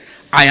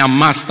 I am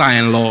Master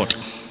and Lord.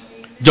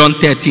 John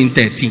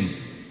 13:13.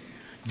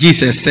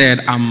 Jesus said,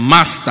 I'm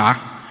Master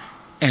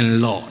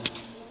and Lord.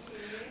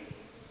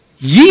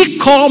 Ye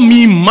call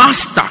me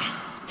Master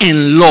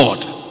and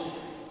Lord,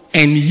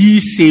 and ye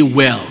say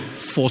well,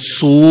 for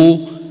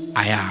so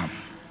I am.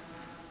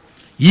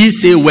 Ye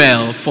say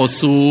well, for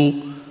so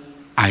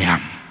I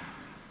am.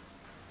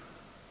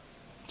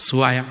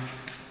 So I am.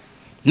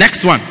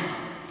 Next one.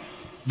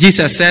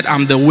 Jesus said,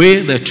 I'm the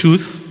way, the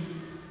truth,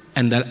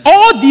 and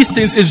all these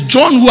things is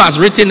John who has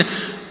written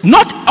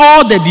Not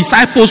all the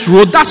disciples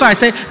wrote. That's why I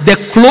said the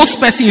close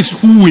person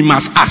is who we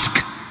must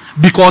ask.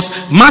 Because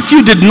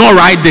Matthew did not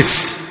write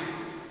this.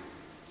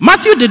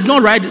 Matthew did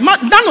not write it.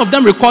 None of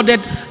them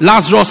recorded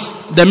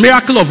Lazarus, the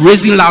miracle of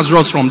raising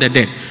Lazarus from the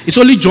dead. It's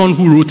only John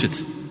who wrote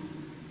it.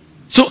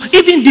 So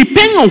even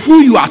depending on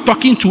who you are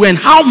talking to and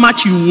how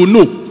much you will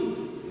know.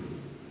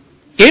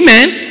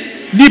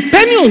 Amen.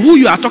 Depending on who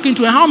you are talking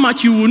to and how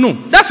much you will know.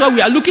 That's why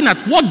we are looking at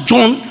what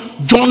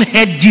John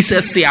heard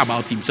Jesus say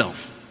about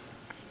himself.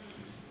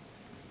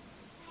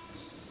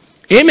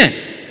 Amen.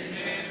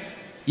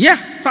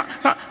 Yeah.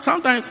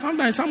 Sometimes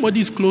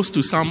somebody is close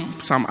to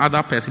some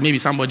other person, maybe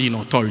somebody in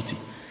authority.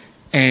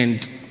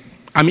 And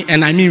I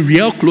mean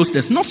real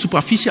closeness, not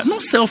superficial, not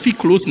selfie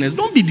closeness.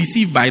 Don't be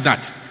deceived by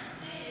that.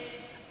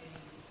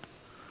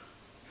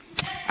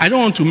 I don't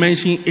want to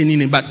mention any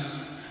name, but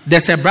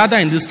there's a brother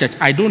in this church.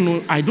 I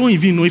don't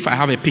even know if I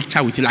have a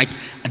picture with you. Like,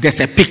 there's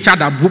a picture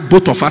that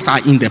both of us are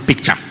in the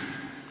picture.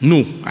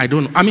 No, I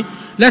don't know. I mean,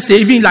 let's say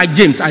even like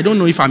James, I don't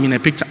know if I'm in a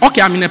picture.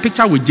 Okay, I'm in a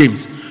picture with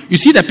James. You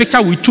see the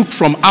picture we took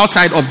from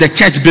outside of the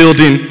church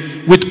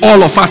building with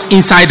all of us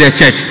inside the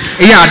church.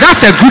 Yeah,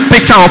 that's a good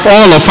picture of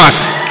all of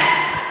us.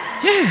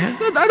 Yeah,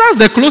 that's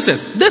the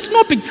closest. There's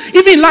no picture.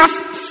 Even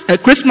last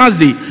Christmas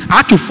Day, I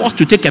had to force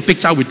to take a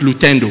picture with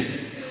Lutendo.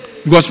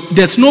 Because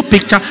there's no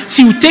picture.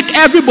 She will take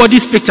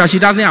everybody's picture. She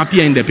doesn't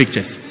appear in the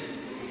pictures.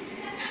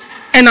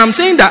 And I'm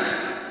saying that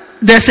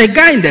there's a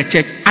guy in the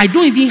church. I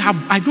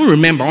don't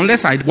remember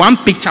unless I had one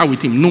picture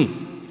with him. No.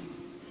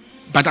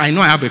 But I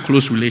know I have a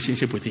close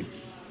relationship with him.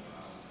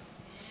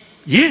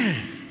 Yeah,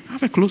 I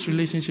have a close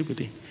relationship with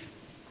him.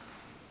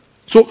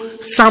 So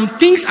some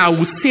things I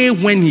will say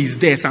when he's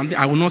there. Something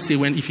I will not say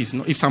when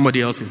if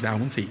somebody else is there. I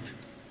won't say it.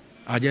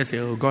 I'll just say,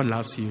 oh, God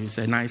loves you. It's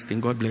a nice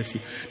thing. God bless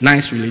you.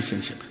 Nice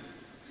relationship.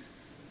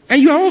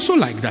 And you are also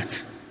like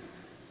that.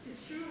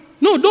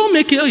 No, don't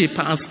make it, oh,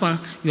 pastor,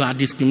 you are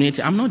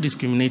discriminating. I'm not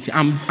discriminating.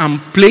 I'm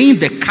playing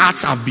the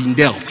cards I've been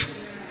dealt.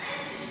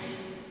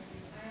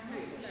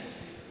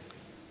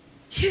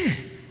 Yeah.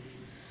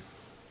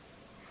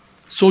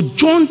 So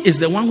John is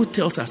the one who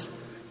tells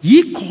us,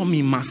 ye call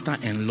me master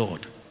and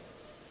Lord.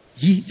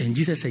 And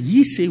Jesus said,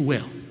 ye say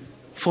well,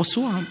 for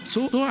so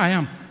I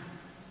am.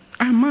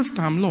 I'm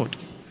master, I'm Lord.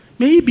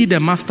 May he be the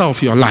master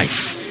of your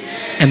life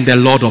and the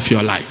Lord of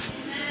your life.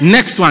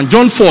 Next one,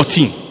 John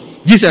 14.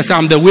 Jesus said,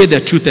 I'm the way,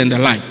 the truth, and the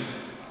life.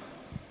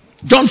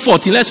 John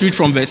 14, let's read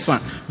from verse 1.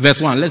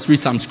 Verse 1, let's read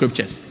some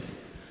scriptures.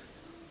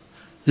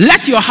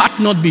 Let your heart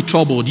not be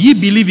troubled. Ye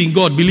believe in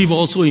God, believe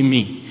also in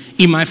me.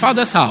 In my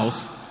Father's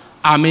house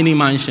are many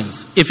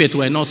mansions. If it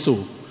were not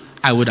so,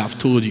 I would have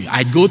told you.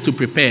 I go to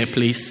prepare a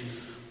place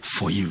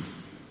for you.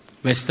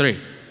 Verse 3.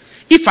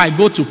 If I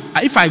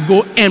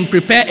go and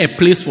prepare a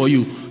place for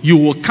you, you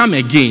will come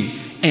again,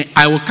 and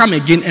I will come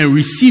again and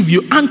receive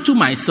you unto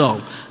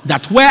myself,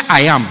 that where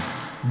I am,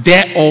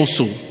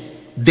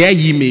 there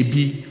ye may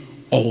be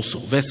also.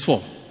 Verse 4.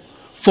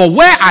 For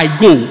where I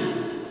go,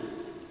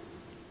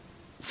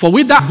 for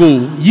whither I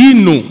go, ye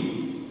know,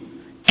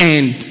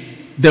 and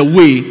the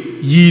way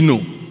ye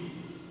know.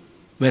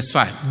 Verse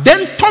 5.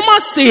 Then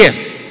Thomas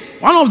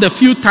saith, one of the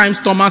few times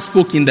Thomas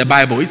spoke in the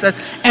Bible, he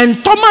says,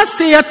 and Thomas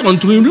saith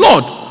unto him,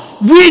 Lord,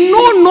 we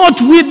know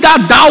not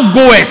whither thou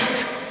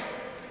goest,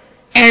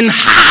 and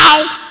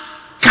how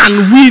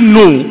can we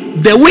know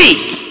the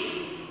way?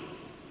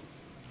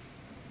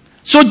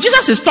 So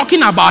Jesus is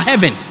talking about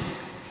heaven,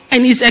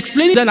 and he's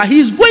explaining that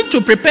he's going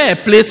to prepare a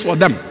place for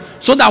them,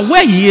 so that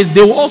where he is,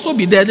 they will also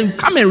be there. They will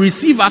come and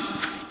receive us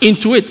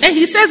into it. And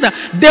he says that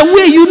the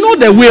way, you know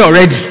the way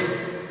already.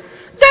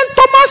 Then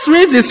Thomas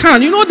raised his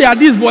hand. You know there are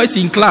these boys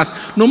in class.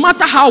 No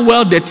matter how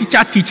well the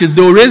teacher teaches,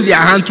 they will raise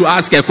their hand to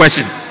ask a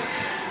question.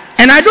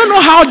 And I don't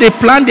know how they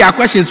plan their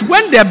questions.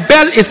 When the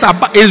bell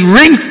it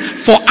rings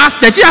for us,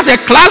 the teacher says,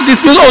 class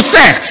dismissed. Oh,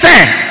 sir,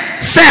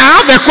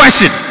 I have a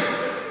question.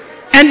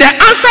 And the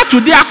answer to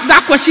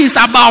that question is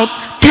about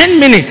 10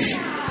 minutes.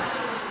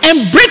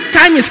 And break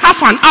time is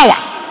half an hour.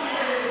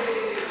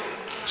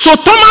 So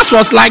Thomas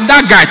was like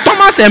that guy.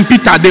 Thomas and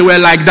Peter, they were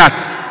like that.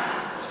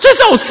 So he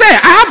said, oh, sir,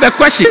 I have a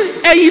question.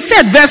 And he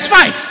said, verse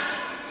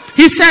 5.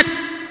 He said,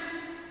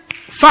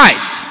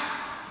 5.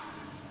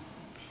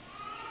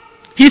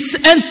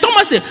 And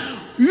Thomas said,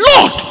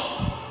 Lord,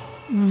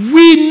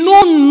 we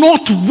know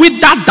not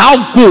whither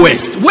thou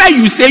goest. Where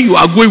you say you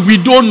are going, we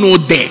don't know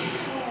there.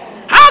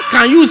 How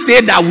can you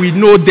say that we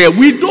know there?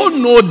 We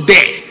don't know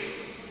there.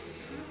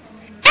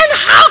 And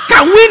how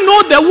can we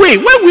know the way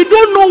when we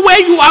don't know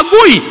where you are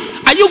going?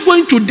 Are you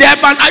going to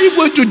Durban? Are you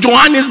going to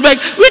Johannesburg?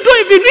 We don't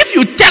even, if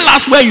you tell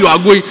us where you are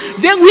going,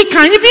 then we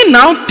can even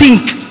now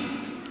think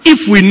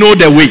if we know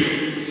the way.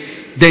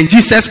 Then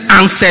Jesus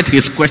answered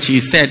his question.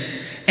 He said,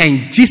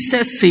 and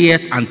Jesus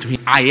saith unto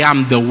him, I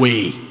am the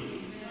way,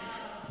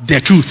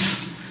 the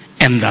truth,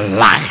 and the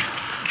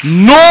life.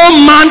 No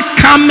man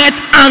cometh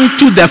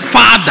unto the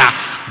Father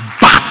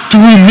but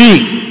through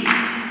me.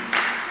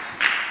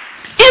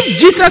 If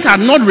Jesus had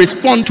not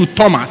responded to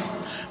Thomas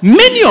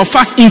Many of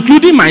us,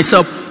 including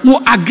myself,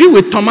 will agree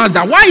with Thomas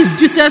that why is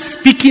Jesus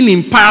speaking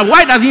in parable?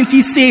 Why doesn't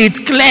he say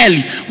it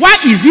clearly? Why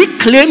is he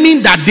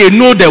claiming that they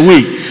know the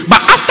way? But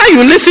after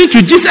you listen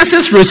to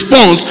Jesus'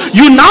 response,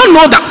 you now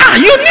know that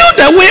you knew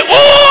the way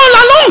all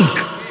along.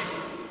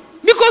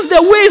 Because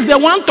the way is the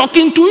one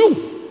talking to you.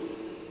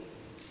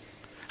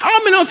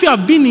 How many of you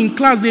have been in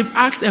class, they've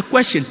asked a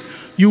question,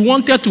 you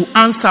wanted to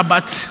answer,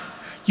 but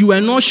you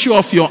were not sure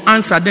of your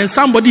answer. Then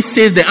somebody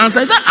says the answer,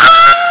 you say,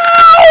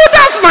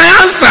 that's my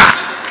answer.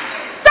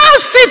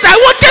 That's it. I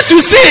wanted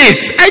to say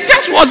it. I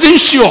just wasn't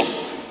sure.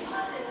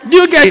 Do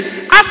you get it?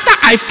 After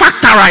I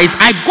factorized,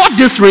 I got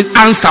this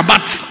answer,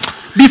 but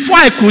before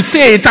I could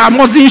say it, I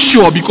wasn't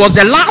sure, because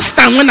the last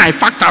time when I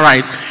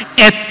factorized,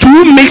 a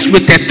 2 mixed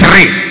with a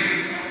 3,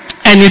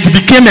 and it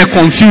became a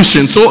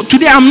confusion. So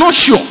today I'm not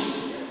sure.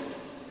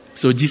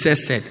 So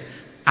Jesus said,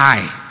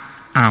 I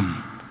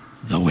am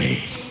the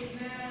way.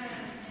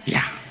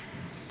 Yeah.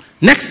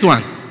 Next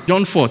one,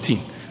 John 14.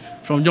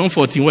 From John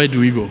 14, where do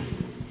we go?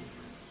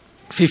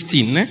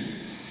 15.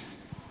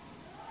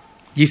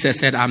 Jesus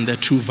said, I'm the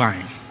true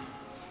vine.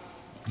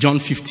 John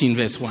 15,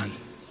 verse 1.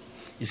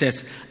 He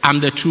says, I'm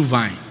the true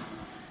vine,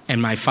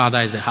 and my Father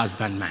is the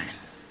husbandman.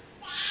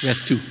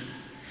 Verse 2.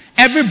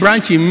 Every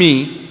branch in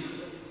me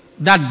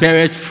that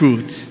beareth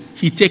fruit,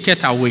 he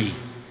taketh away.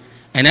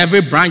 And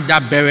every branch in me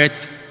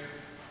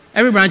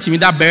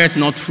that beareth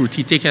not fruit,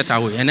 he taketh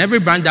away. And every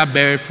branch that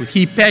beareth fruit,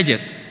 he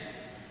purgeth,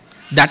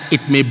 that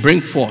it may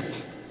bring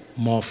forth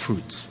more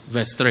fruit.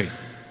 Verse 3.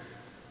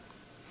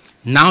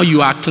 Now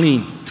you are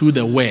clean through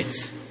the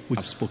words which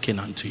I have spoken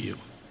unto you.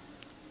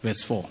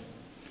 Verse 4.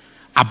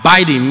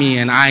 Abide in me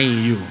and I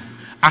in you,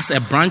 as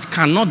a branch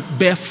cannot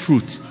bear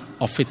fruit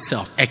of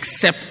itself,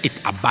 except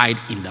it abide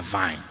in the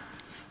vine.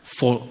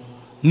 For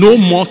no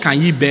more can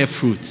ye bear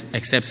fruit,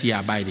 except ye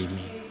abide in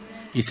me.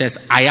 He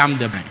says, I am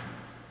the vine,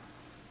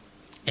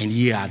 and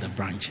ye are the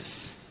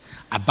branches.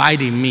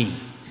 Abide in me,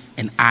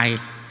 and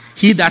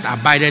he that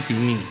abideth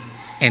in me,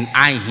 and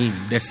I in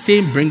him, the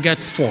same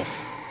bringeth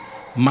forth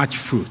much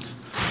fruit.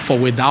 For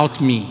without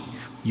me,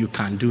 you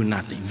can do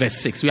nothing. Verse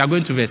 6. We are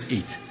going to verse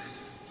 8.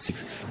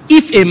 6.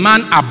 If a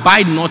man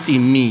abide not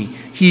in me,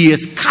 he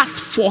is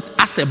cast forth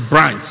as a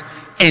branch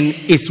and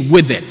is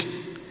withered.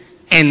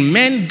 And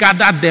men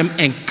gather them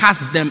and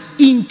cast them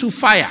into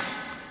fire,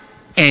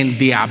 and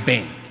they are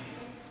burned.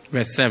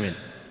 Verse 7.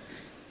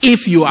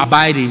 If you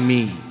abide in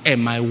me,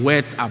 and my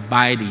words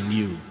abide in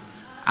you,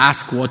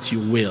 ask what you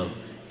will,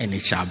 and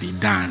it shall be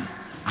done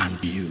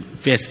unto you.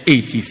 Verse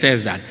 8, he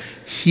says that,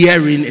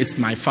 herein is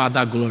my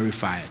Father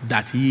glorified,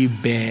 that ye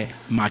bear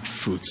much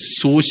fruit.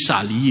 So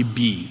shall ye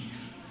be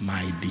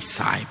my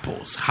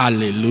disciples.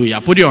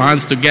 Hallelujah. Put your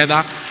hands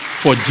together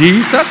for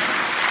Jesus.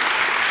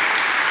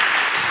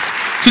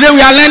 Today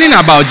we are learning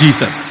about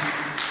Jesus.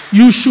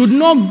 You should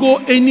not go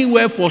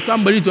anywhere for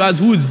somebody to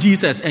ask who is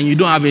Jesus and you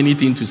don't have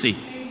anything to say.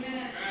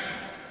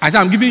 I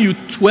said, I'm giving you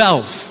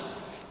 12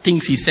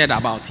 things he said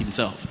about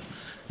himself.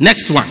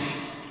 Next one.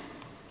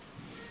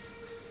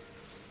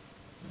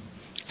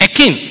 A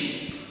king.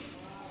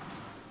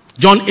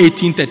 John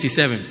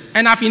 18:37.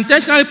 And I've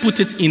intentionally put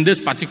it in this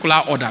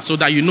particular order so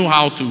that you know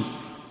how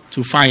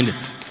to find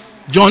it.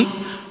 John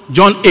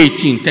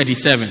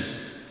 18:37.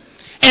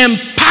 And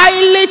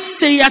Pilate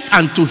saith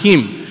unto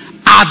him,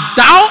 art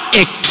thou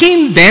a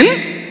king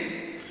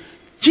then?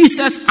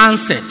 Jesus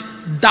answered,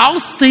 thou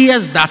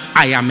sayest that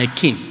I am a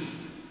king.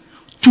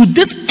 To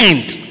this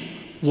end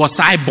was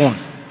I born,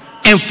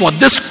 and for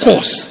this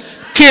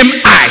cause came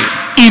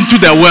I into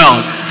the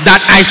world,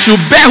 that I should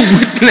bear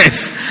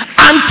witness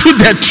unto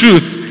the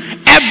truth.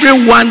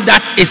 Everyone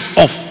that is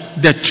of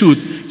the truth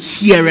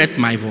heareth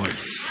my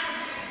voice.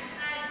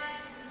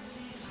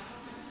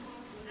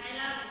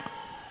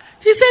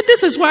 He said,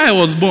 this is why I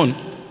was born.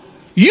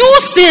 You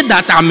say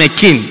that I'm a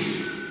king,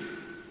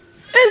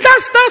 and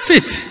that's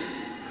it.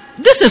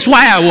 This is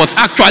why I was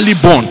actually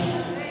born.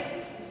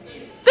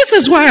 This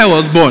is why I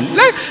was born.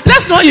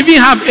 Let's not even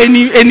have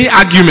any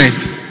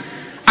argument.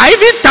 I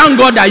even thank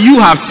God that you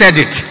have said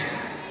it.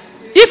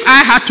 If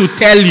I had to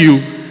tell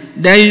you,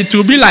 then it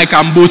would be like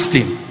I'm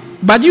boasting.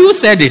 But you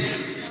said it.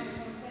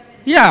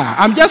 Yeah,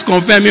 I'm just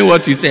confirming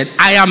what you said.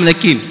 I am the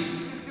king.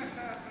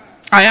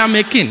 I am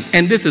a king.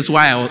 And this is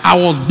why I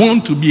was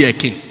born to be a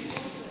king.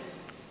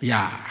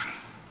 Yeah.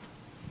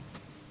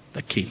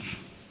 The king.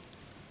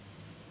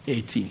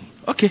 18.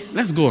 Okay,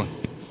 let's go on.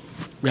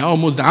 We are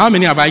almost done. How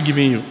many have I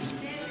given you?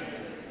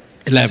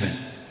 11.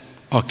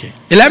 Okay.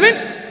 11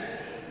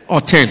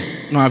 or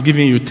 10? No, I've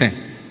given you 10.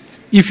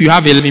 If you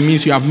have 11, it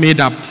means you have made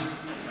up.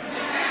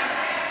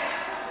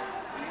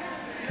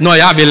 No,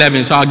 you have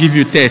 11, so I'll give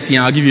you 13.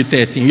 I'll give you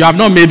 13. You have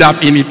not made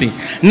up anything.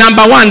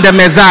 Number 1, the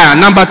Messiah.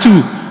 Number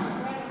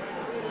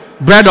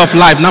 2, bread of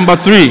life. Number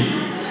 3,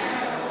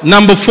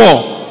 number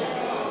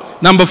 4,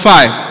 number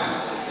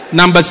 5,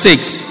 number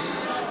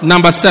 6,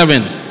 number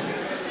 7,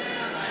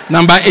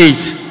 number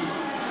 8,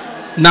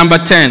 number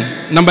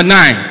 10, number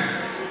 9,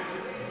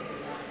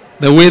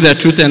 the way, the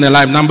truth, and the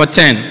life. Number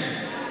 10,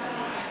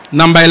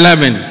 number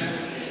 11.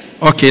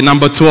 Okay,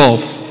 number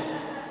 12.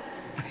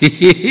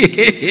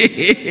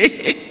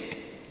 The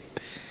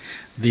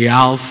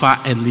Alpha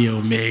and the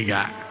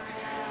Omega,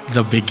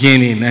 the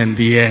beginning and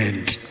the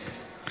end.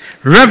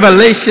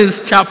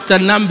 Revelations chapter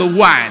number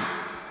 1.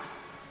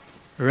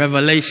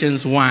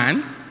 Revelations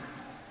 1,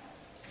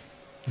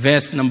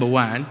 verse number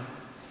 1.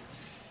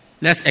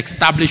 Let's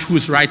establish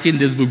who's writing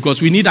this book,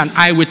 because we need an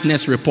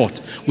eyewitness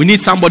report. We need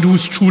somebody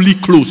who's truly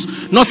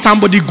close, not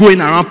somebody going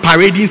around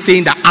parading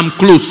saying that I'm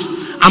close.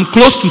 I'm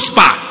close to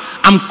Spa.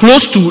 I'm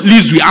close to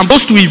Lizzie. I'm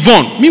close to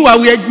Yvonne. Meanwhile,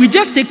 we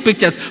just take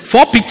pictures.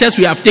 4 pictures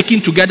we have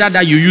taken together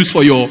that you use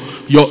for you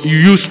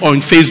use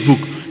on Facebook.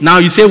 Now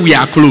you say we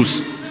are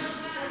close.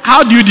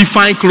 How do you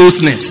define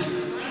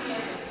closeness?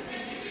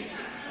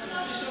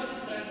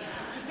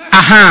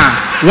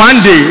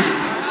 One day.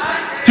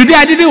 Today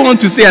I didn't want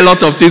to say a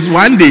lot of things.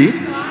 One day,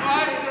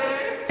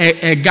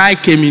 a guy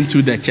came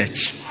into the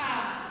church.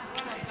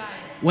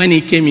 When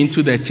he came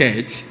into the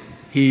church,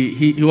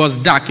 he was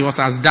dark. He was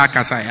as dark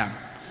as I am.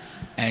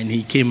 And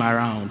he came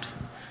around.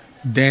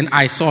 Then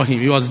I saw him.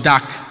 He was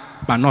dark,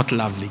 but not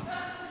lovely.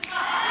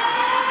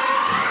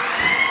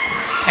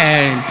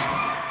 And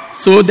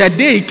so the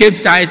day he came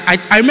to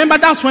I remember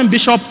that's when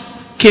Bishop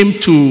came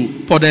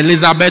to Port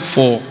Elizabeth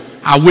for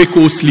Awake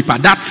O Sleeper.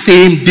 That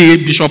same day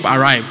Bishop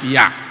arrived.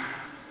 Yeah.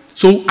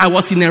 So I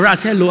was in a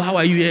rush. Hello, how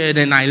are you?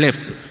 Then I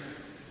left.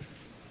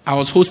 I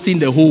was hosting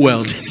the whole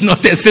world. It's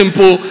not a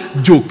simple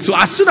joke. So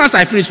as soon as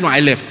I finished, I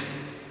left.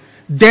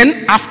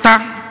 Then after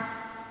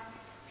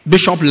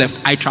Bishop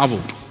left, I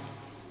traveled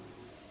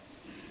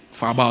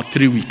for about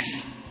 3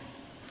 weeks.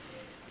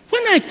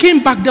 When I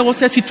came back, there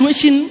was a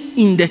situation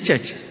in the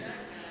church.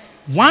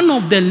 One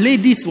of the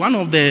ladies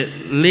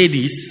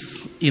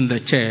in the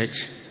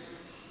church,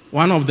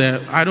 I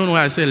don't know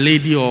why I say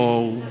lady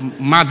or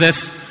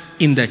mothers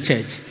in the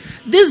church.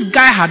 This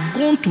guy had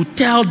gone to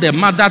tell the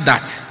mother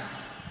that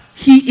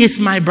he is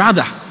my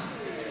brother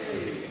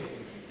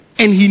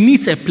and he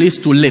needs a place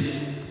to live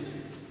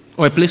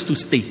or a place to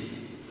stay.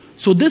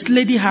 So this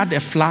lady had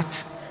a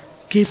flat,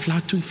 gave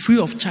flat to him free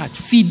of charge,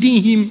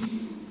 feeding him.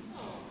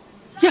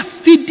 Yeah,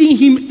 feeding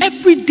him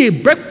every day,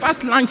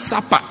 breakfast, lunch,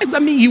 supper. I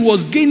mean, he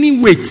was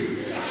gaining weight,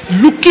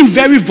 looking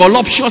very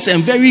voluptuous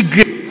and very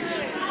great.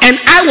 And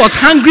I was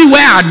hungry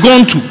where I had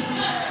gone to.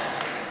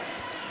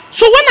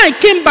 So when I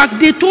came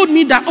back, they told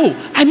me that,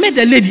 I met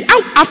a lady.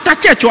 After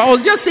church, I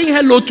was just saying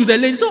hello to the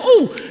lady. So,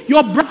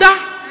 your brother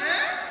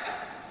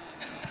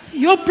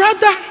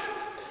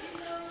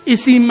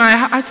is in my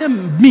house. I said,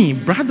 me,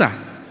 brother?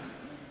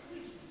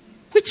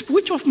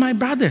 Which of my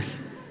brothers?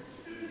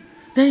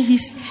 Then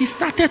she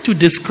started to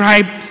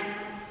describe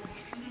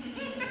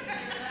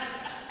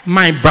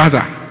my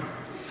brother.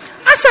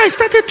 As I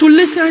started to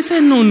listen, I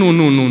said, no.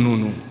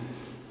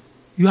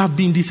 You have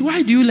been deceived.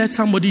 Why do you let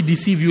somebody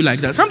deceive you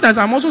like that? Sometimes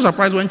I'm also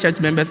surprised when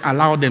church members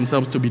allow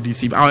themselves to be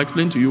deceived. I'll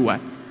explain to you why.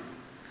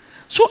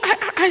 So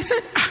I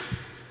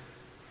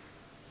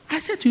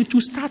said to you, to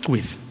start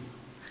with,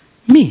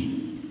 me,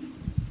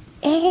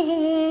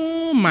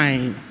 in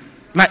my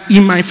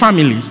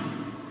family,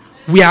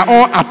 we are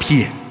all up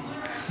here.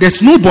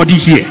 There's nobody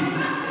here.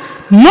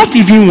 Not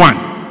even one.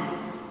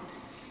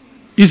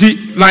 You see,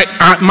 my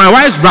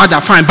wife's brother,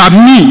 fine, but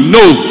me,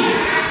 no.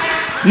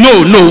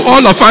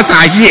 All of us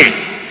are here.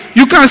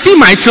 You can see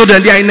my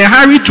children, they are in a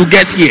hurry to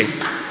get here.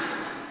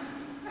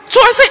 So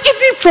I said,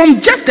 even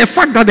from just the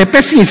fact that the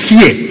person is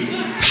here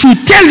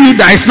should tell you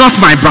that it's not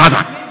my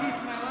brother.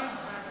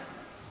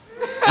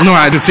 No,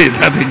 I had to say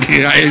that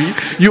again.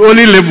 You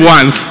only live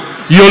once.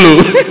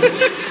 YOLO.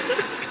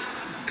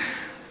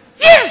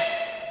 Yeah.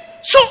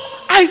 So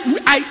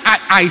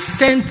I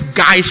sent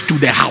guys to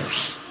the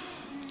house.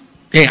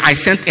 Yeah, I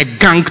sent a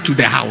gang to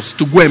the house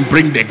to go and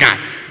bring the guy.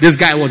 This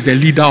guy was the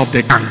leader of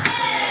the gang.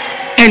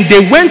 And they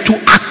went to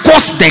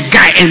accost the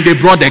guy and they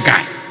brought the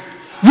guy.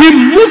 We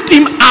moved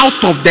him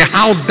out of the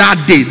house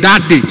that day.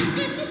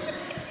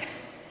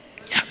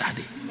 Yeah, that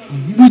day.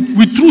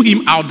 We threw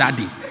him out that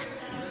day.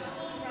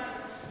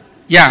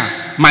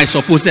 Yeah, my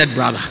supposed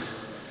brother.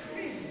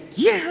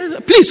 Yeah,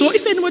 please. So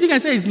if anybody can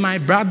say it's my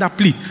brother,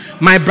 please.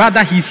 My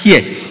brother, he's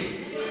here.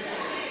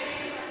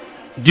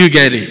 Do you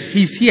get it?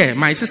 He's here.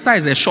 My sister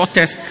is the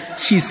shortest.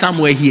 She's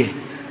somewhere here.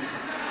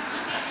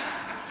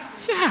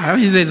 Yeah,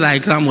 he says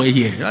like somewhere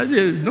here. I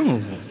said,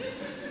 no.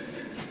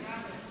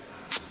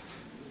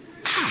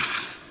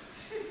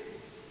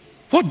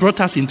 What brought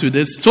us into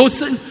this? So,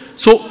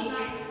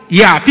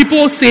 yeah,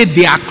 people say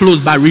they are close,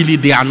 but really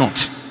they are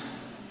not.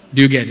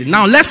 Do you get it?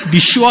 Now, let's be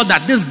sure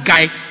that this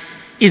guy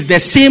is the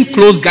same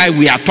close guy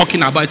we are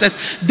talking about. It says,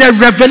 the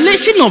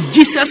revelation of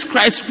Jesus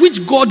Christ,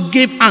 which God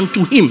gave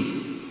unto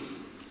him,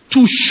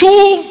 to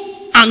show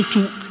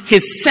unto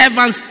his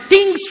servants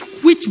things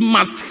which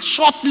must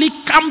shortly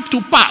come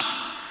to pass.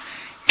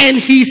 And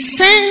he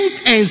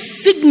sent and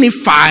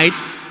signified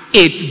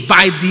it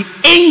by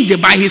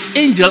his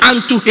angel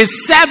unto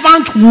his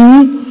servant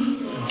who?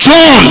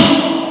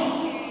 John.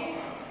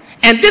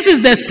 And this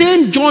is the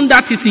same John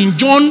that is in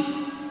John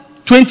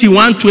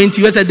 21:20,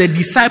 where it said the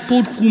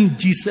disciple whom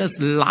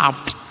Jesus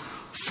loved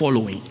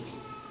following.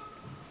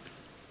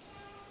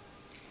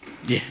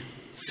 Yeah,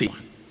 see.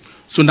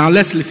 So now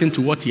let's listen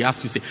to what he has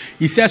to say.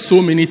 He says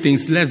so many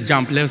things. Let's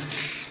jump.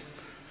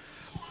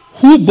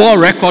 Who bore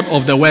record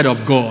of the word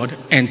of God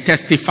and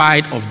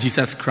testified of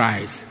Jesus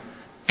Christ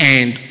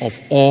and of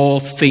all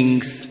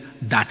things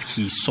that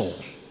he saw.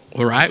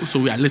 All right? So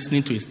we are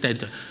listening to his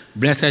TED.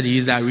 Blessed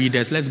is that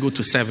readers. Let's go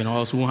to 7 or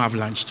else we won't have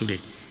lunch today.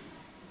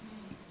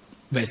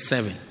 Verse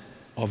 7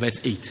 or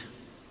verse 8.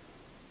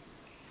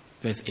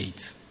 Verse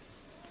 8.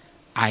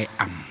 I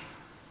am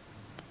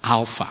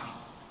Alpha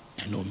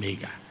and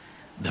Omega,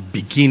 the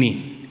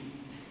beginning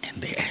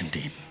and the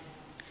ending.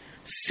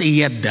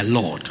 Saith the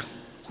Lord,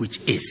 which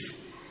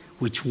is,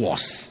 which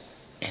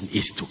was, and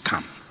is to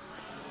come,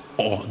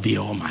 or the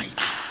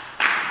Almighty.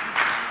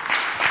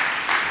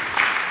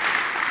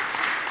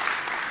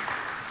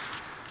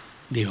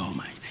 The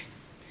Almighty.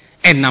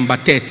 And number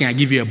 13, I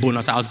give you a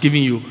bonus. I was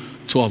giving you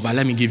 12, but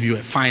let me give you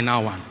a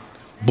final one.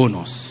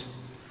 Bonus.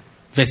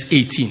 Verse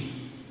 18.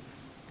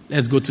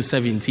 Let's go to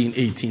 17,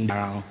 18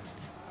 around.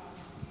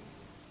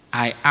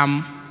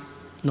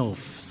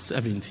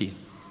 17.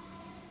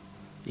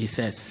 He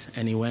says,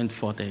 and he went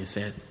forth and he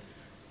said,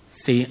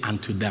 say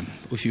unto them,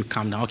 if you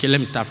come down. Okay, let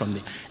me start from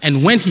there.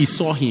 And when he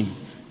saw him,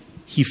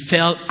 he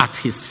fell at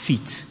his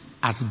feet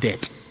as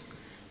dead.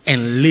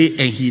 And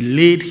he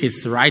laid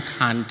his right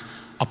hand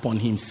upon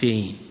him,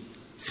 saying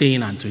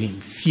unto him,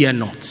 fear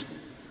not,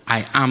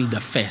 I am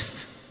the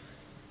first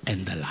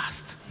and the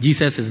last.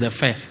 Jesus is the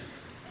first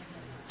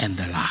and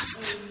the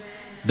last.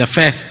 The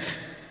first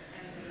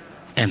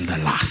and the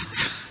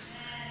last.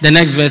 The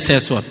next verse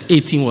says what?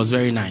 18 was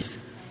very nice.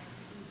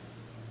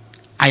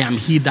 I am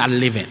he that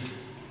liveth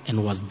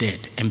and was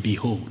dead, and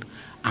behold,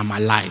 I'm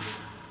alive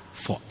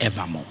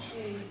forevermore.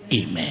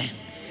 Amen.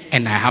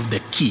 And I have the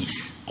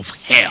keys of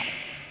hell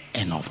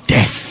and of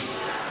death.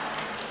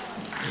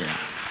 Yeah.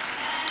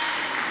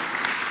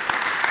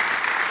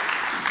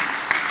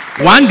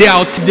 One day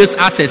I'll take this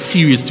as a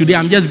series. Today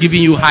I'm just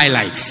giving you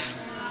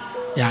highlights.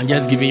 Yeah, I'm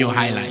just giving you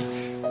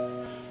highlights.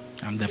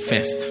 I'm the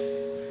first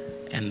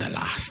and the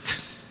last.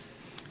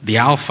 The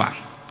Alpha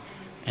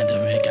and the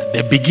Omega.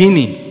 The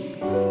beginning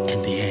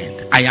and the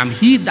end. I am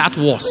he that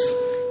was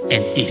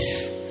and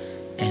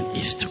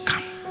is to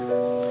come.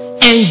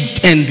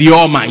 And the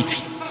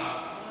Almighty.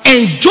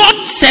 And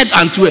John said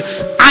unto her,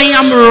 I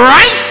am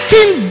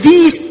writing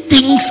these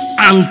things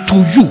unto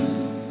you,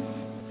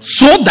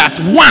 so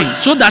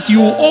that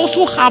you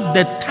also have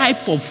the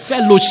type of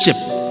fellowship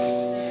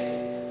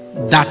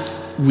that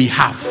we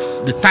have.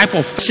 The type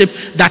of fellowship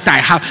that I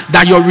have,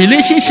 that your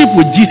relationship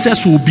with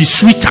Jesus will be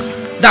sweeter.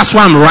 That's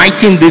why I'm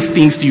writing these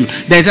things to you.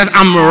 Then it says,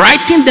 I'm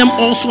writing them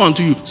also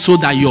unto you, so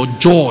that your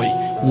joy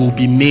will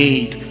be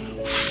made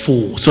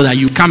full, so that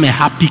you become a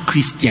happy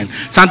Christian.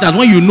 Sometimes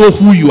when you know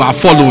who you are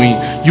following,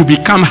 you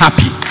become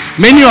happy.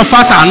 Many of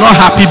us are not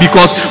happy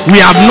because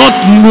we have not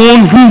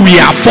known who we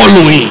are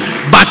following.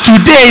 But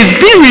today it's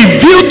been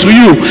revealed to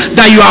you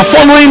that you are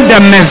following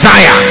the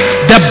Messiah,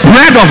 the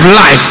bread of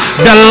life,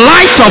 the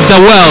light of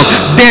the world,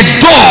 the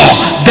door,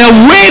 the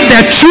way,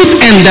 the truth,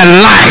 and the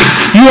life.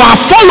 You are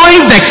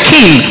following the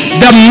King,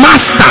 the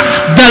Master,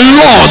 the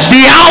Lord,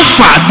 the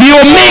Alpha, the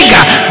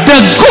Omega, the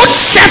Good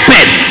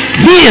Shepherd.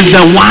 He is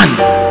the one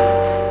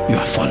you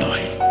are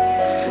following.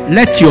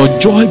 Let your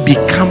joy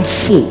become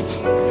full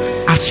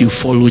as you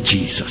follow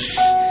Jesus.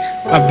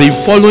 I've been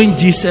following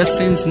Jesus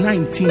since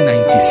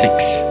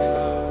 1996.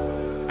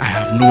 I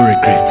have no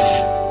regrets.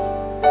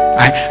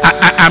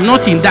 I'm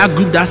not in that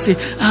group that say,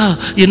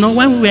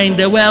 when we were in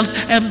the world,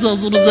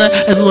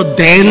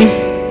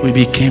 then we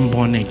became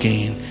born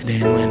again. Then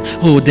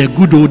the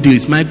good old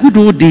days. My good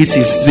old days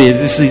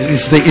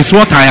is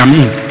what I am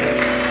in.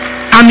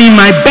 I'm in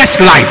my best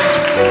life.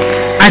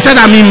 I said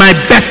I'm in my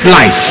best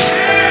life.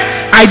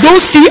 I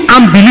don't see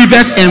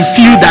unbelievers and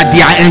feel that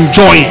they are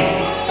enjoying.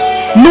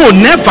 No,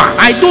 never.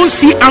 I don't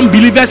see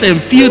unbelievers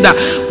and feel that,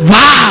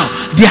 wow,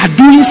 they are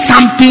doing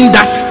something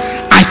that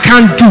I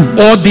can't do,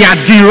 or they are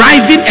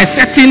deriving a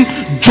certain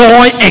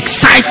joy,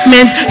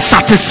 excitement,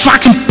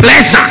 satisfaction,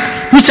 pleasure,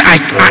 which I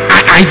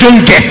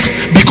don't get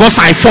because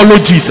I follow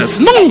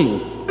Jesus.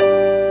 No.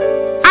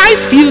 I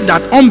feel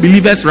that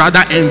unbelievers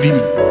rather envy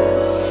me.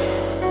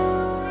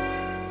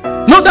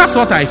 No, that's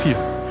what I feel.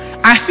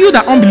 I feel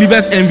that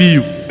unbelievers envy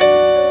you.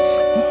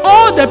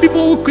 All the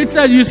people who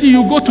criticize you, see,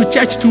 you go to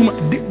church too much.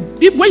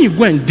 When you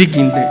go and dig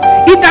in there,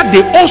 either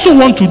they also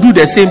want to do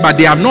the same, but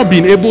they have not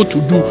been able to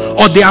do,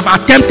 or they have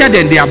attempted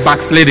and they are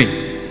backsliding.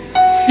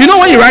 You know,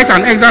 when you write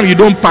an exam, you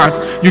don't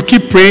pass, you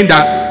keep praying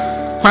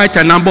that quite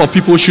a number of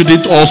people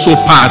shouldn't also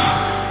pass,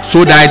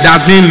 so that it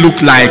doesn't look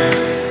like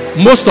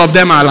most of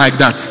them are like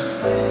that.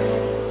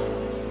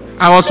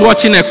 I was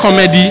watching a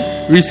comedy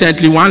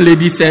recently. One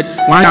lady said,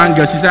 one young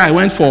girl, she said, I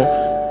went for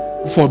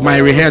my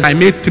rehearsal, I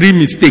made 3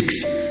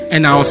 mistakes.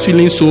 And I was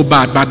feeling so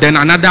bad. But then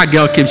another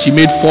girl came. She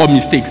made 4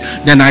 mistakes.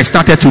 Then I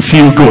started to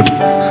feel good.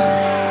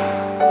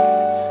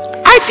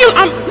 I feel,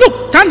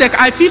 look, Tandek,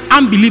 I feel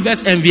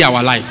unbelievers envy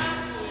our lives.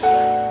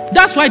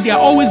 That's why they are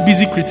always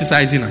busy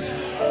criticizing us.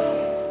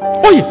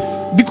 Oh yeah.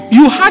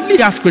 You hardly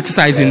just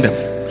criticizing them.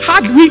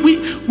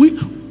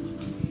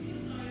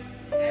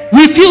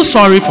 We feel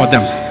sorry for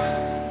them.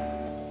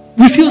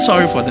 feel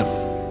sorry for them.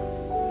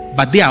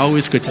 But they are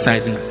always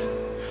criticizing us.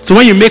 So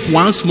when you make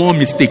one small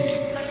mistake,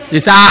 they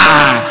say,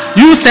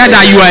 you said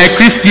that you are a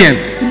Christian.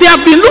 They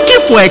have been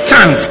looking for a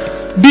chance.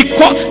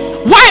 Because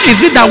why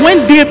is it that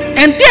when they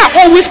are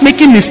always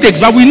making mistakes,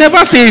 but we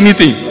never say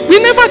anything? We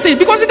never say it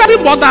because it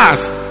doesn't bother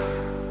us.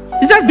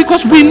 Is that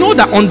because we know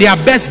that on their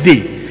best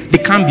day, they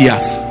can't be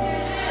us?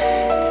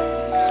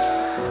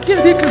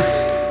 Yeah, they can.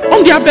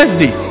 On their best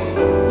day,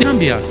 they can't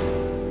be us.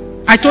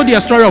 I told you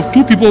a story of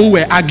two people who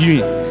were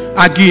arguing.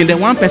 Then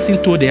one person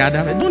told the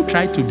other, don't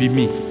try to be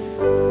me.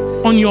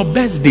 On your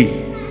best day,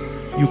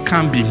 you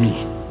can't be me.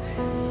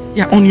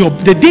 Yeah, on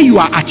the day you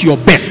are at your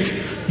best,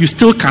 you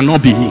still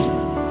cannot be me.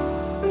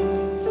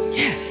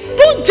 Yeah,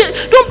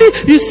 don't be.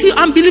 You see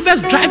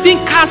unbelievers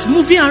driving cars,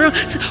 moving around.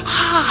 Say,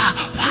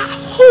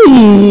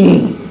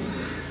 who?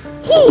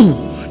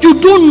 You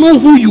don't know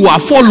who you are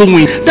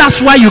following.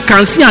 That's why you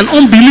can see an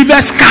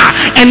unbeliever's car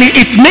and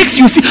it makes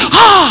you feel,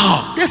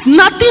 there's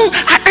nothing.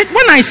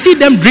 When I see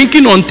them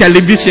drinking on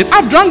television,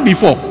 I've drunk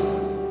before.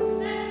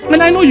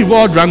 And I know you've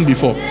all drunk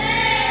before.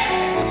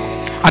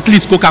 At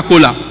least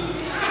Coca-Cola.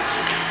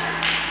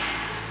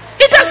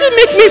 It doesn't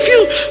make me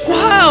feel,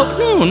 wow.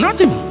 No,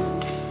 nothing.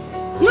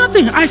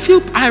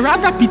 I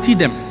rather pity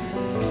them.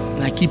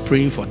 And I keep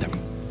praying for them.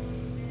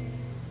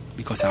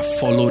 Because I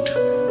followed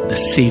the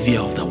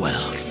Savior of the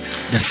world,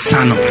 the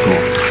Son of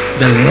God,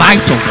 the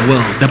light of the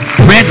world, the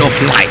bread of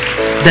life.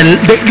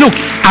 Look,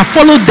 I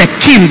followed the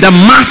King, the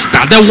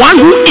Master, the one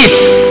who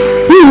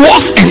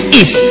was and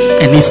is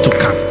to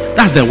come.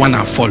 That's the one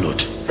I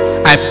followed.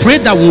 I pray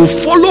that we will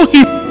follow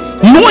him,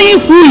 knowing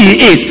who he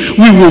is.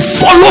 We will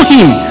follow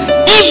him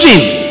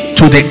even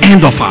to the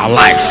end of our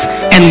lives.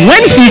 And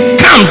when he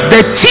comes,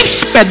 the chief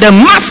shepherd, the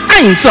master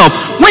himself,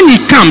 when he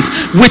comes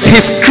with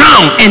his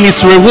crown and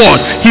his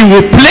reward, he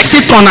will place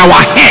it on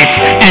our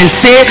heads and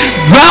say,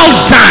 well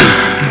done,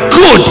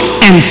 good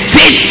and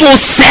faithful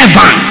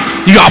servants.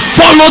 You have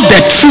followed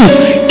the truth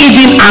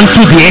even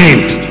unto the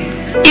end.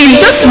 In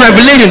this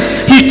revelation,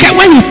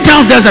 when he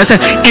tells us, I said,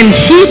 and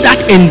he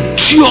that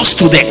endures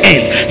to the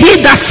end, he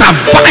that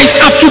survives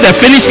up to the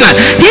finish line,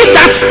 he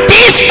that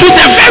stays to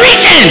the very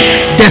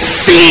end, the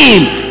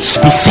same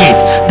shall be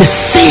saved. The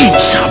same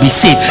shall be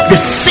saved. The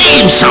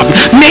same shall be.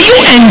 May you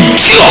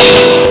endure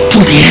to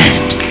the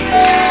end.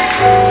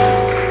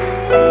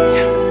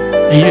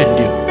 May you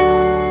endure.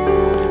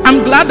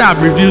 I'm glad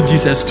I've revealed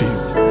Jesus to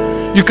you.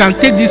 You can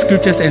take these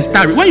scriptures and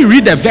start. When you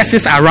read the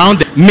verses around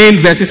the main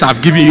verses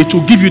I've given you, it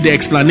will give you the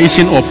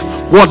explanation of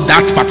what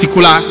that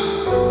particular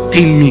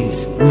thing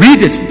means.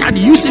 Read it,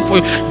 study. Use it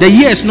for the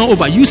year is not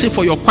over. Use it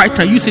for your quiet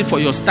time. Use it for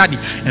your study,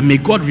 and may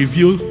God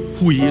reveal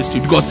who he is to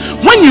you. Because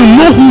when you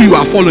know who you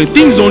are following,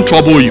 things don't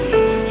trouble you.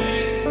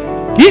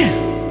 Yeah.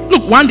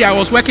 Look, one day I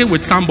was working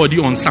with somebody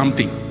on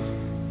something,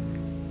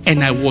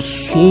 and I was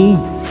so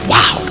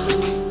wild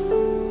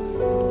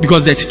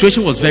because the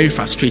situation was very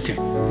frustrating.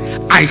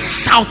 I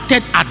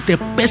shouted at the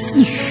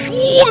person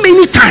so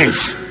many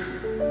times.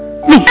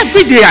 Look,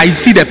 every day I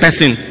see the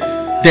person,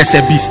 there's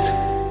a beast.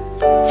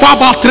 For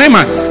about 3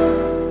 months,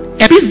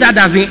 a beast that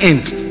doesn't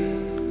end.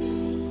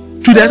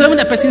 To the time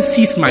the person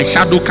sees my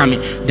shadow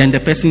coming, then the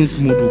person's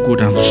mood will go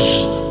down.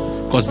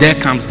 Because there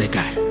comes the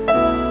guy.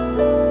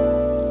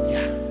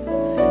 Yeah.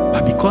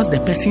 But because the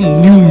person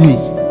knew me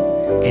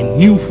and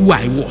knew who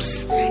I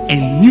was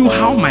and knew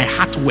how my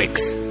heart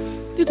works,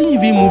 didn't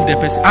even move the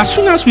person. As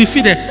soon as we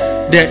feel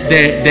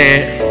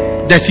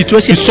the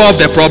situation, solve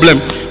the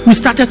problem, we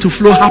started to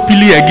flow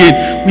happily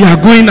again. We are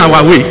going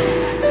our way.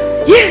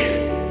 Yeah,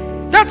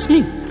 that's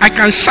me. I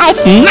can shout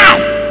now.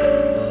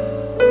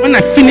 When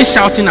I finish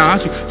shouting, I'll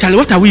ask you, Charlie,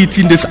 what are we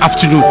eating this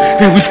afternoon?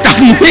 Then we start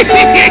moving.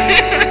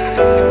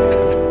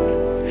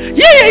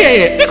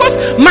 Yeah. Because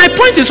my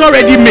point is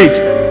already made.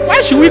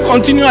 Why should we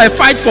continue a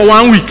fight for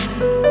 1 week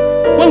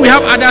when we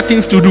have other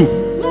things to do?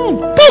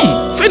 No,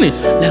 boom, finish.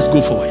 Let's go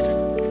forward.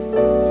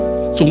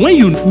 So when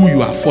you know who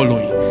you are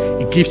following,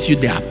 it gives you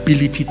the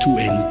ability to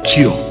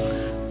endure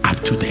up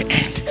to the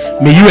end.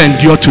 May you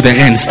endure to the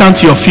end. Stand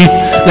to your feet.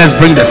 Let's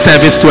bring the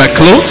service to a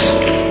close.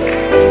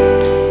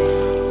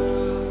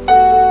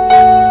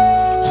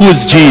 Who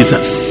is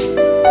Jesus?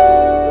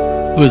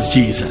 Who is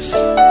Jesus?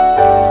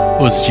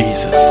 Who is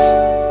Jesus?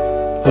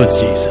 Who is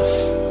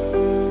Jesus?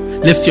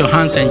 Lift your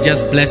hands and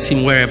just bless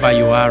him wherever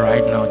you are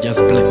right now.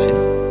 Just bless him.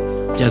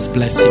 Just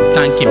bless him.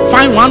 Thank him.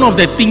 Find one of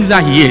the things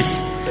that he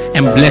is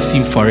and bless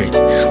him for it.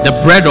 The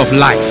bread of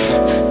life,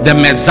 the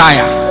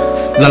Messiah,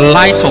 the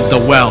light of the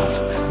world,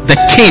 the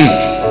King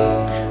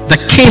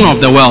of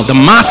the world, the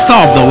Master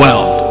of the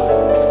world,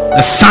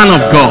 the Son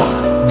of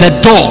God, the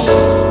door,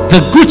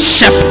 the good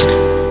shepherd,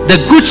 the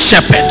good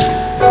shepherd.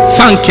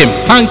 Thank him.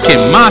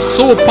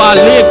 Masopa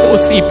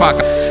leposi,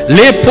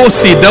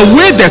 the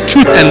way, the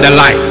truth, and the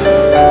life.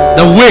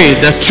 The way,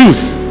 the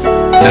truth,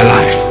 the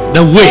life.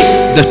 The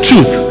way, the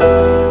truth,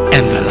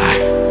 and the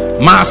life.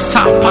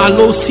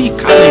 Masapalosi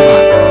kalima.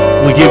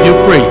 We give you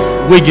praise.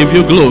 We give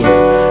you glory.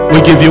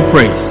 We give you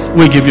praise.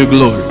 We give you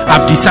glory.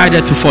 I've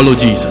decided to follow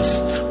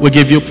Jesus. We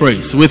give you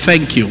praise. We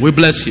thank you. We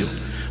bless you.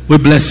 We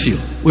bless you.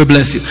 We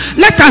bless you.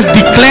 Let us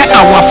declare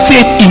our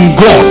faith in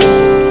God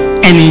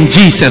and in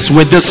Jesus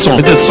with this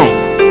song.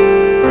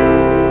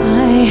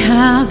 I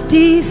have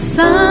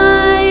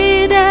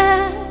decided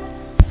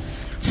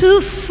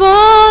to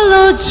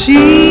follow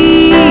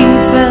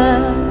Jesus.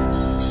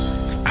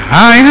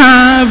 I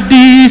have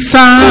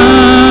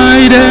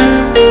decided.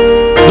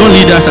 Don't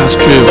lead us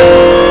astray.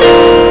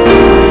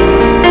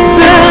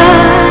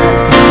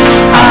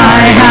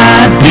 I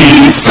have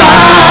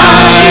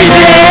decided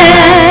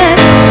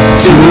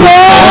to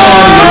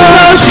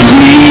follow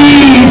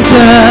Jesus.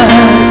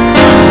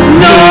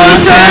 No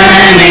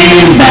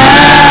turning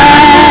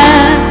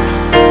back.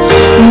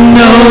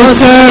 No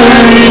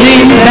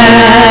turning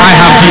back. I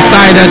have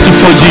decided to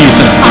follow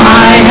Jesus.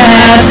 I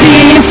have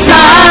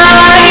decided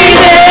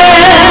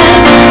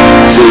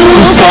to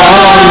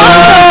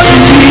follow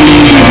Jesus.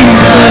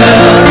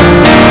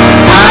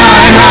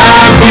 I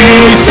have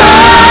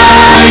decided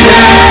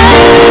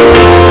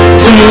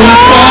to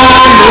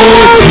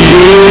follow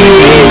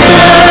Jesus.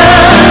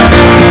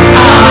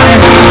 I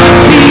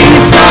have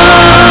decided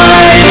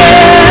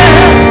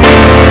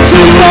to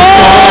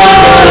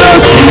follow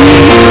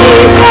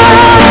Jesus.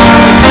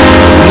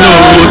 No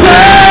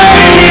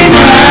turning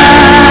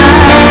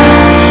back.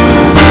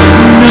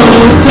 No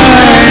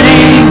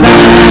turning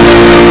back.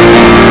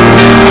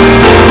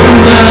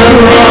 The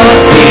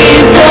cross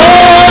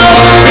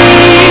before me.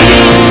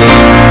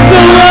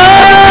 The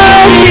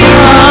world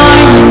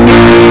behind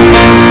me.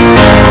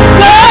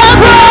 The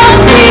cross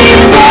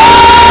before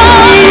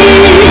me.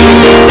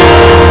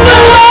 The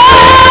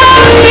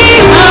world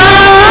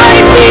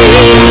behind me.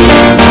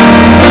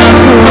 The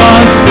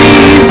cross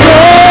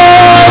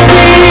before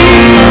me.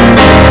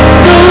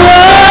 The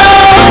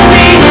world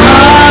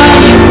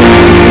behind me.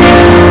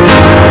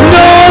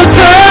 No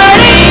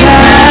turning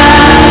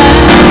back.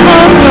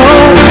 Oh no,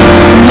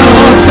 no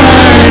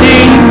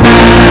turning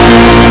back.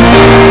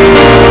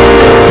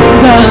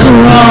 The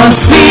cross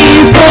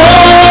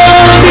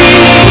before me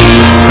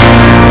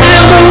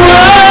and the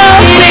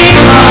world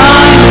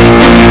behind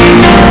me.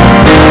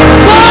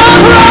 The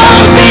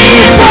cross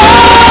before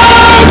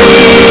me,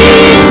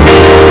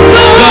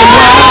 the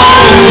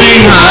world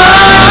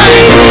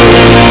behind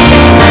me.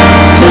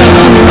 The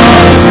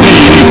cross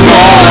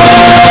before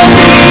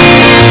me,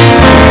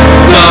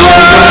 the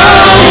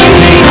world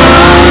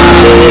behind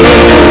me.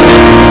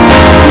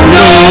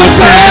 No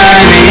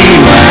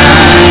turning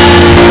back.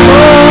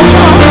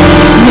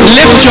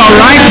 Lift your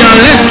right hand.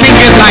 Let's sing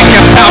it like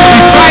a pal.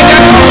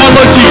 Decided to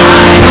follow Jesus.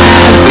 I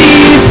have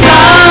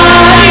decided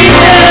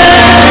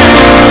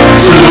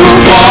to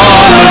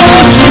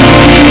follow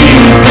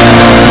Jesus.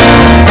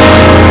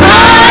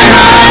 I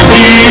have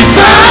decided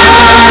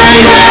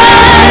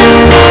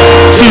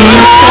to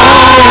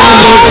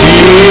follow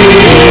Jesus.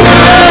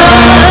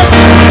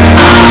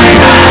 I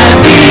have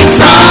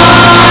decided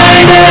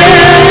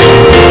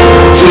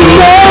to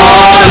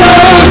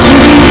follow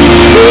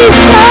Jesus.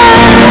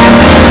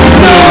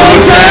 No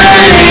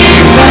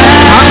turning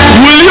back.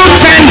 Will you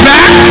turn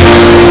back?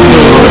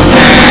 No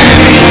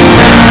turning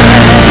back.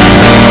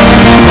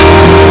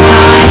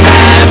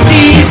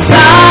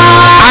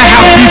 I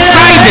have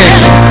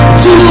decided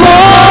to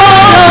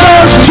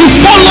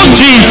follow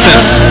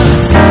Jesus.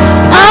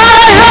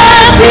 I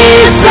have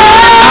decided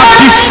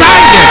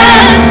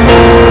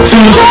To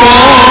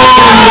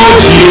follow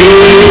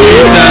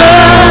Jesus.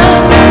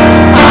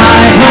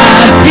 I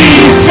have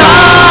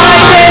decided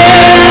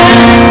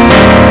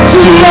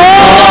to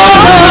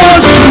follow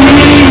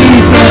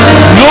Jesus.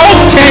 No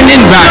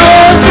turning back. No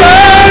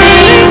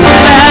turning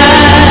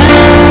back.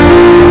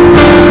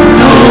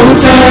 No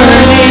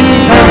turning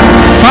back.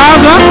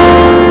 Father,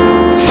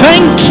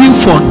 thank you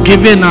for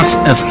giving us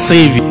a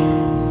Savior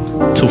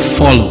to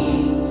follow.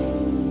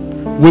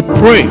 We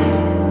pray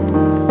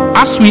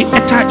as we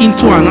enter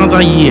into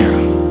another year,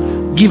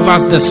 give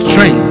us the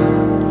strength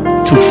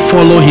to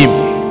follow Him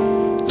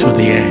to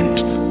the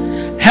end.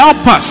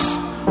 Help us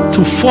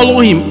to follow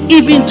Him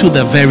even to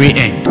the very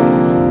end.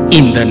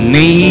 In the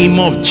name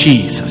of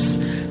Jesus,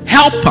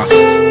 help us.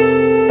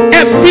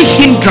 Every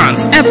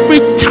hindrance, every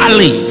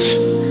challenge,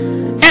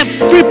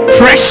 every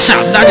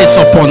pressure that is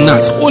upon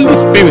us, Holy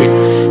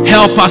Spirit,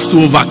 help us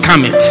to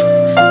overcome it,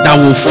 that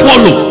will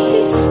follow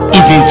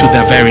even to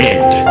the very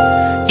end.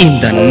 In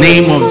the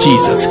name of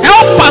Jesus,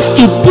 help us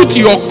to put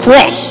your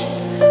cross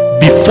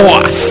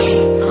before us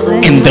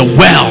and the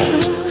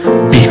world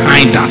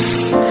behind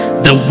us.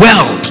 The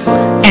world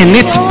and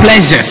its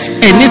pleasures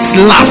and its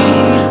lust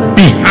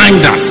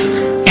behind us,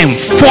 and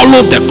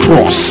follow the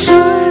cross.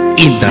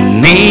 In the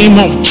name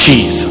of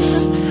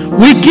Jesus,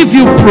 we give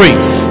you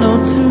praise,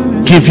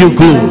 give you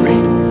glory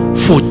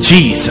for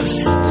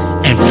Jesus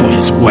and for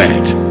His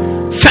word.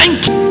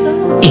 Thank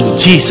you in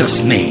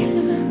Jesus'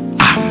 name.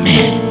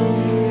 Amen.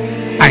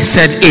 I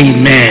said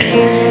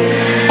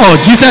amen. Oh,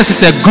 Jesus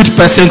is a good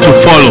person to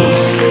follow.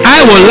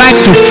 I would like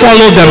to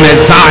follow the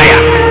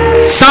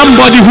Messiah,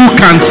 somebody who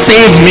can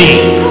save me.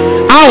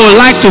 I would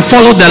like to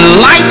follow the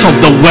light of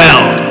the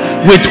world,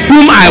 with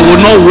whom I will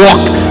not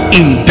walk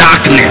in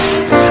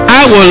darkness.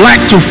 I would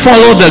like to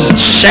follow the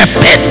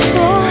shepherd.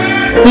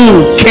 who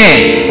will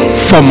care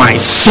for my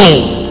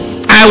soul.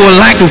 I would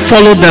like to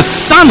follow the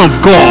Son of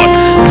God,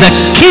 the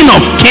King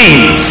of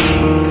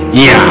Kings.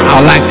 Yeah, I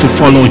would like to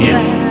follow him.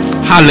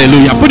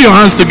 Hallelujah. Put your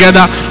hands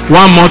together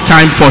one more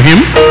time for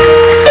him.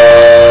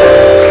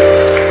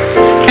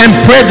 And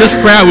pray this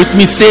prayer with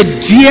me. Say,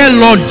 Dear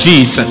Lord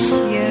Jesus,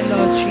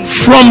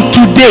 from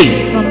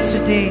today,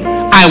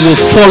 I will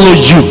follow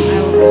you.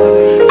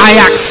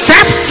 I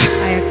accept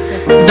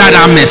that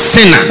I'm a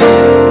sinner.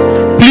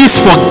 Please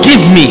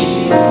forgive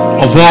me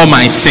of all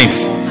my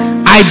sins.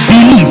 I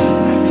believe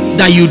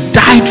that you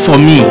died for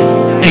me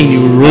and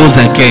you rose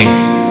again.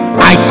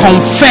 I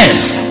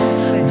confess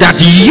that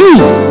you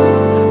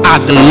are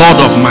the Lord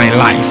of my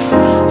life.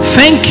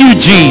 Thank you,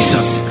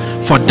 Jesus,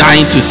 for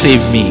dying to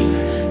save me.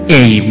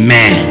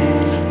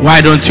 Amen.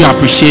 Why don't you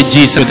appreciate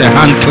Jesus with a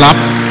hand clap?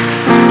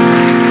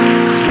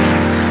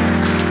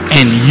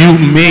 And you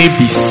may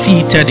be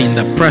seated in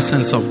the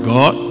presence of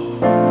God.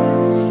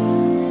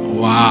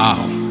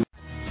 Wow.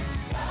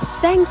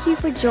 Thank you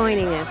for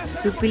joining us.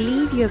 We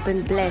believe you have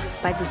been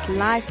blessed by this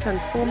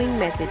life-transforming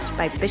message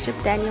by Bishop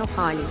Daniel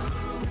Harley.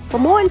 For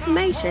more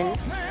information,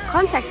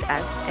 contact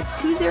us at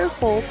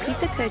 204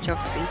 Peter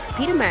Kirchhoff Street,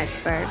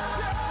 Pietermaritzburg,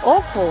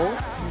 or call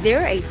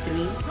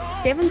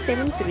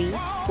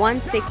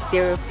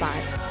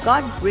 083-773-1605.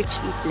 God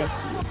richly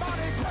bless you.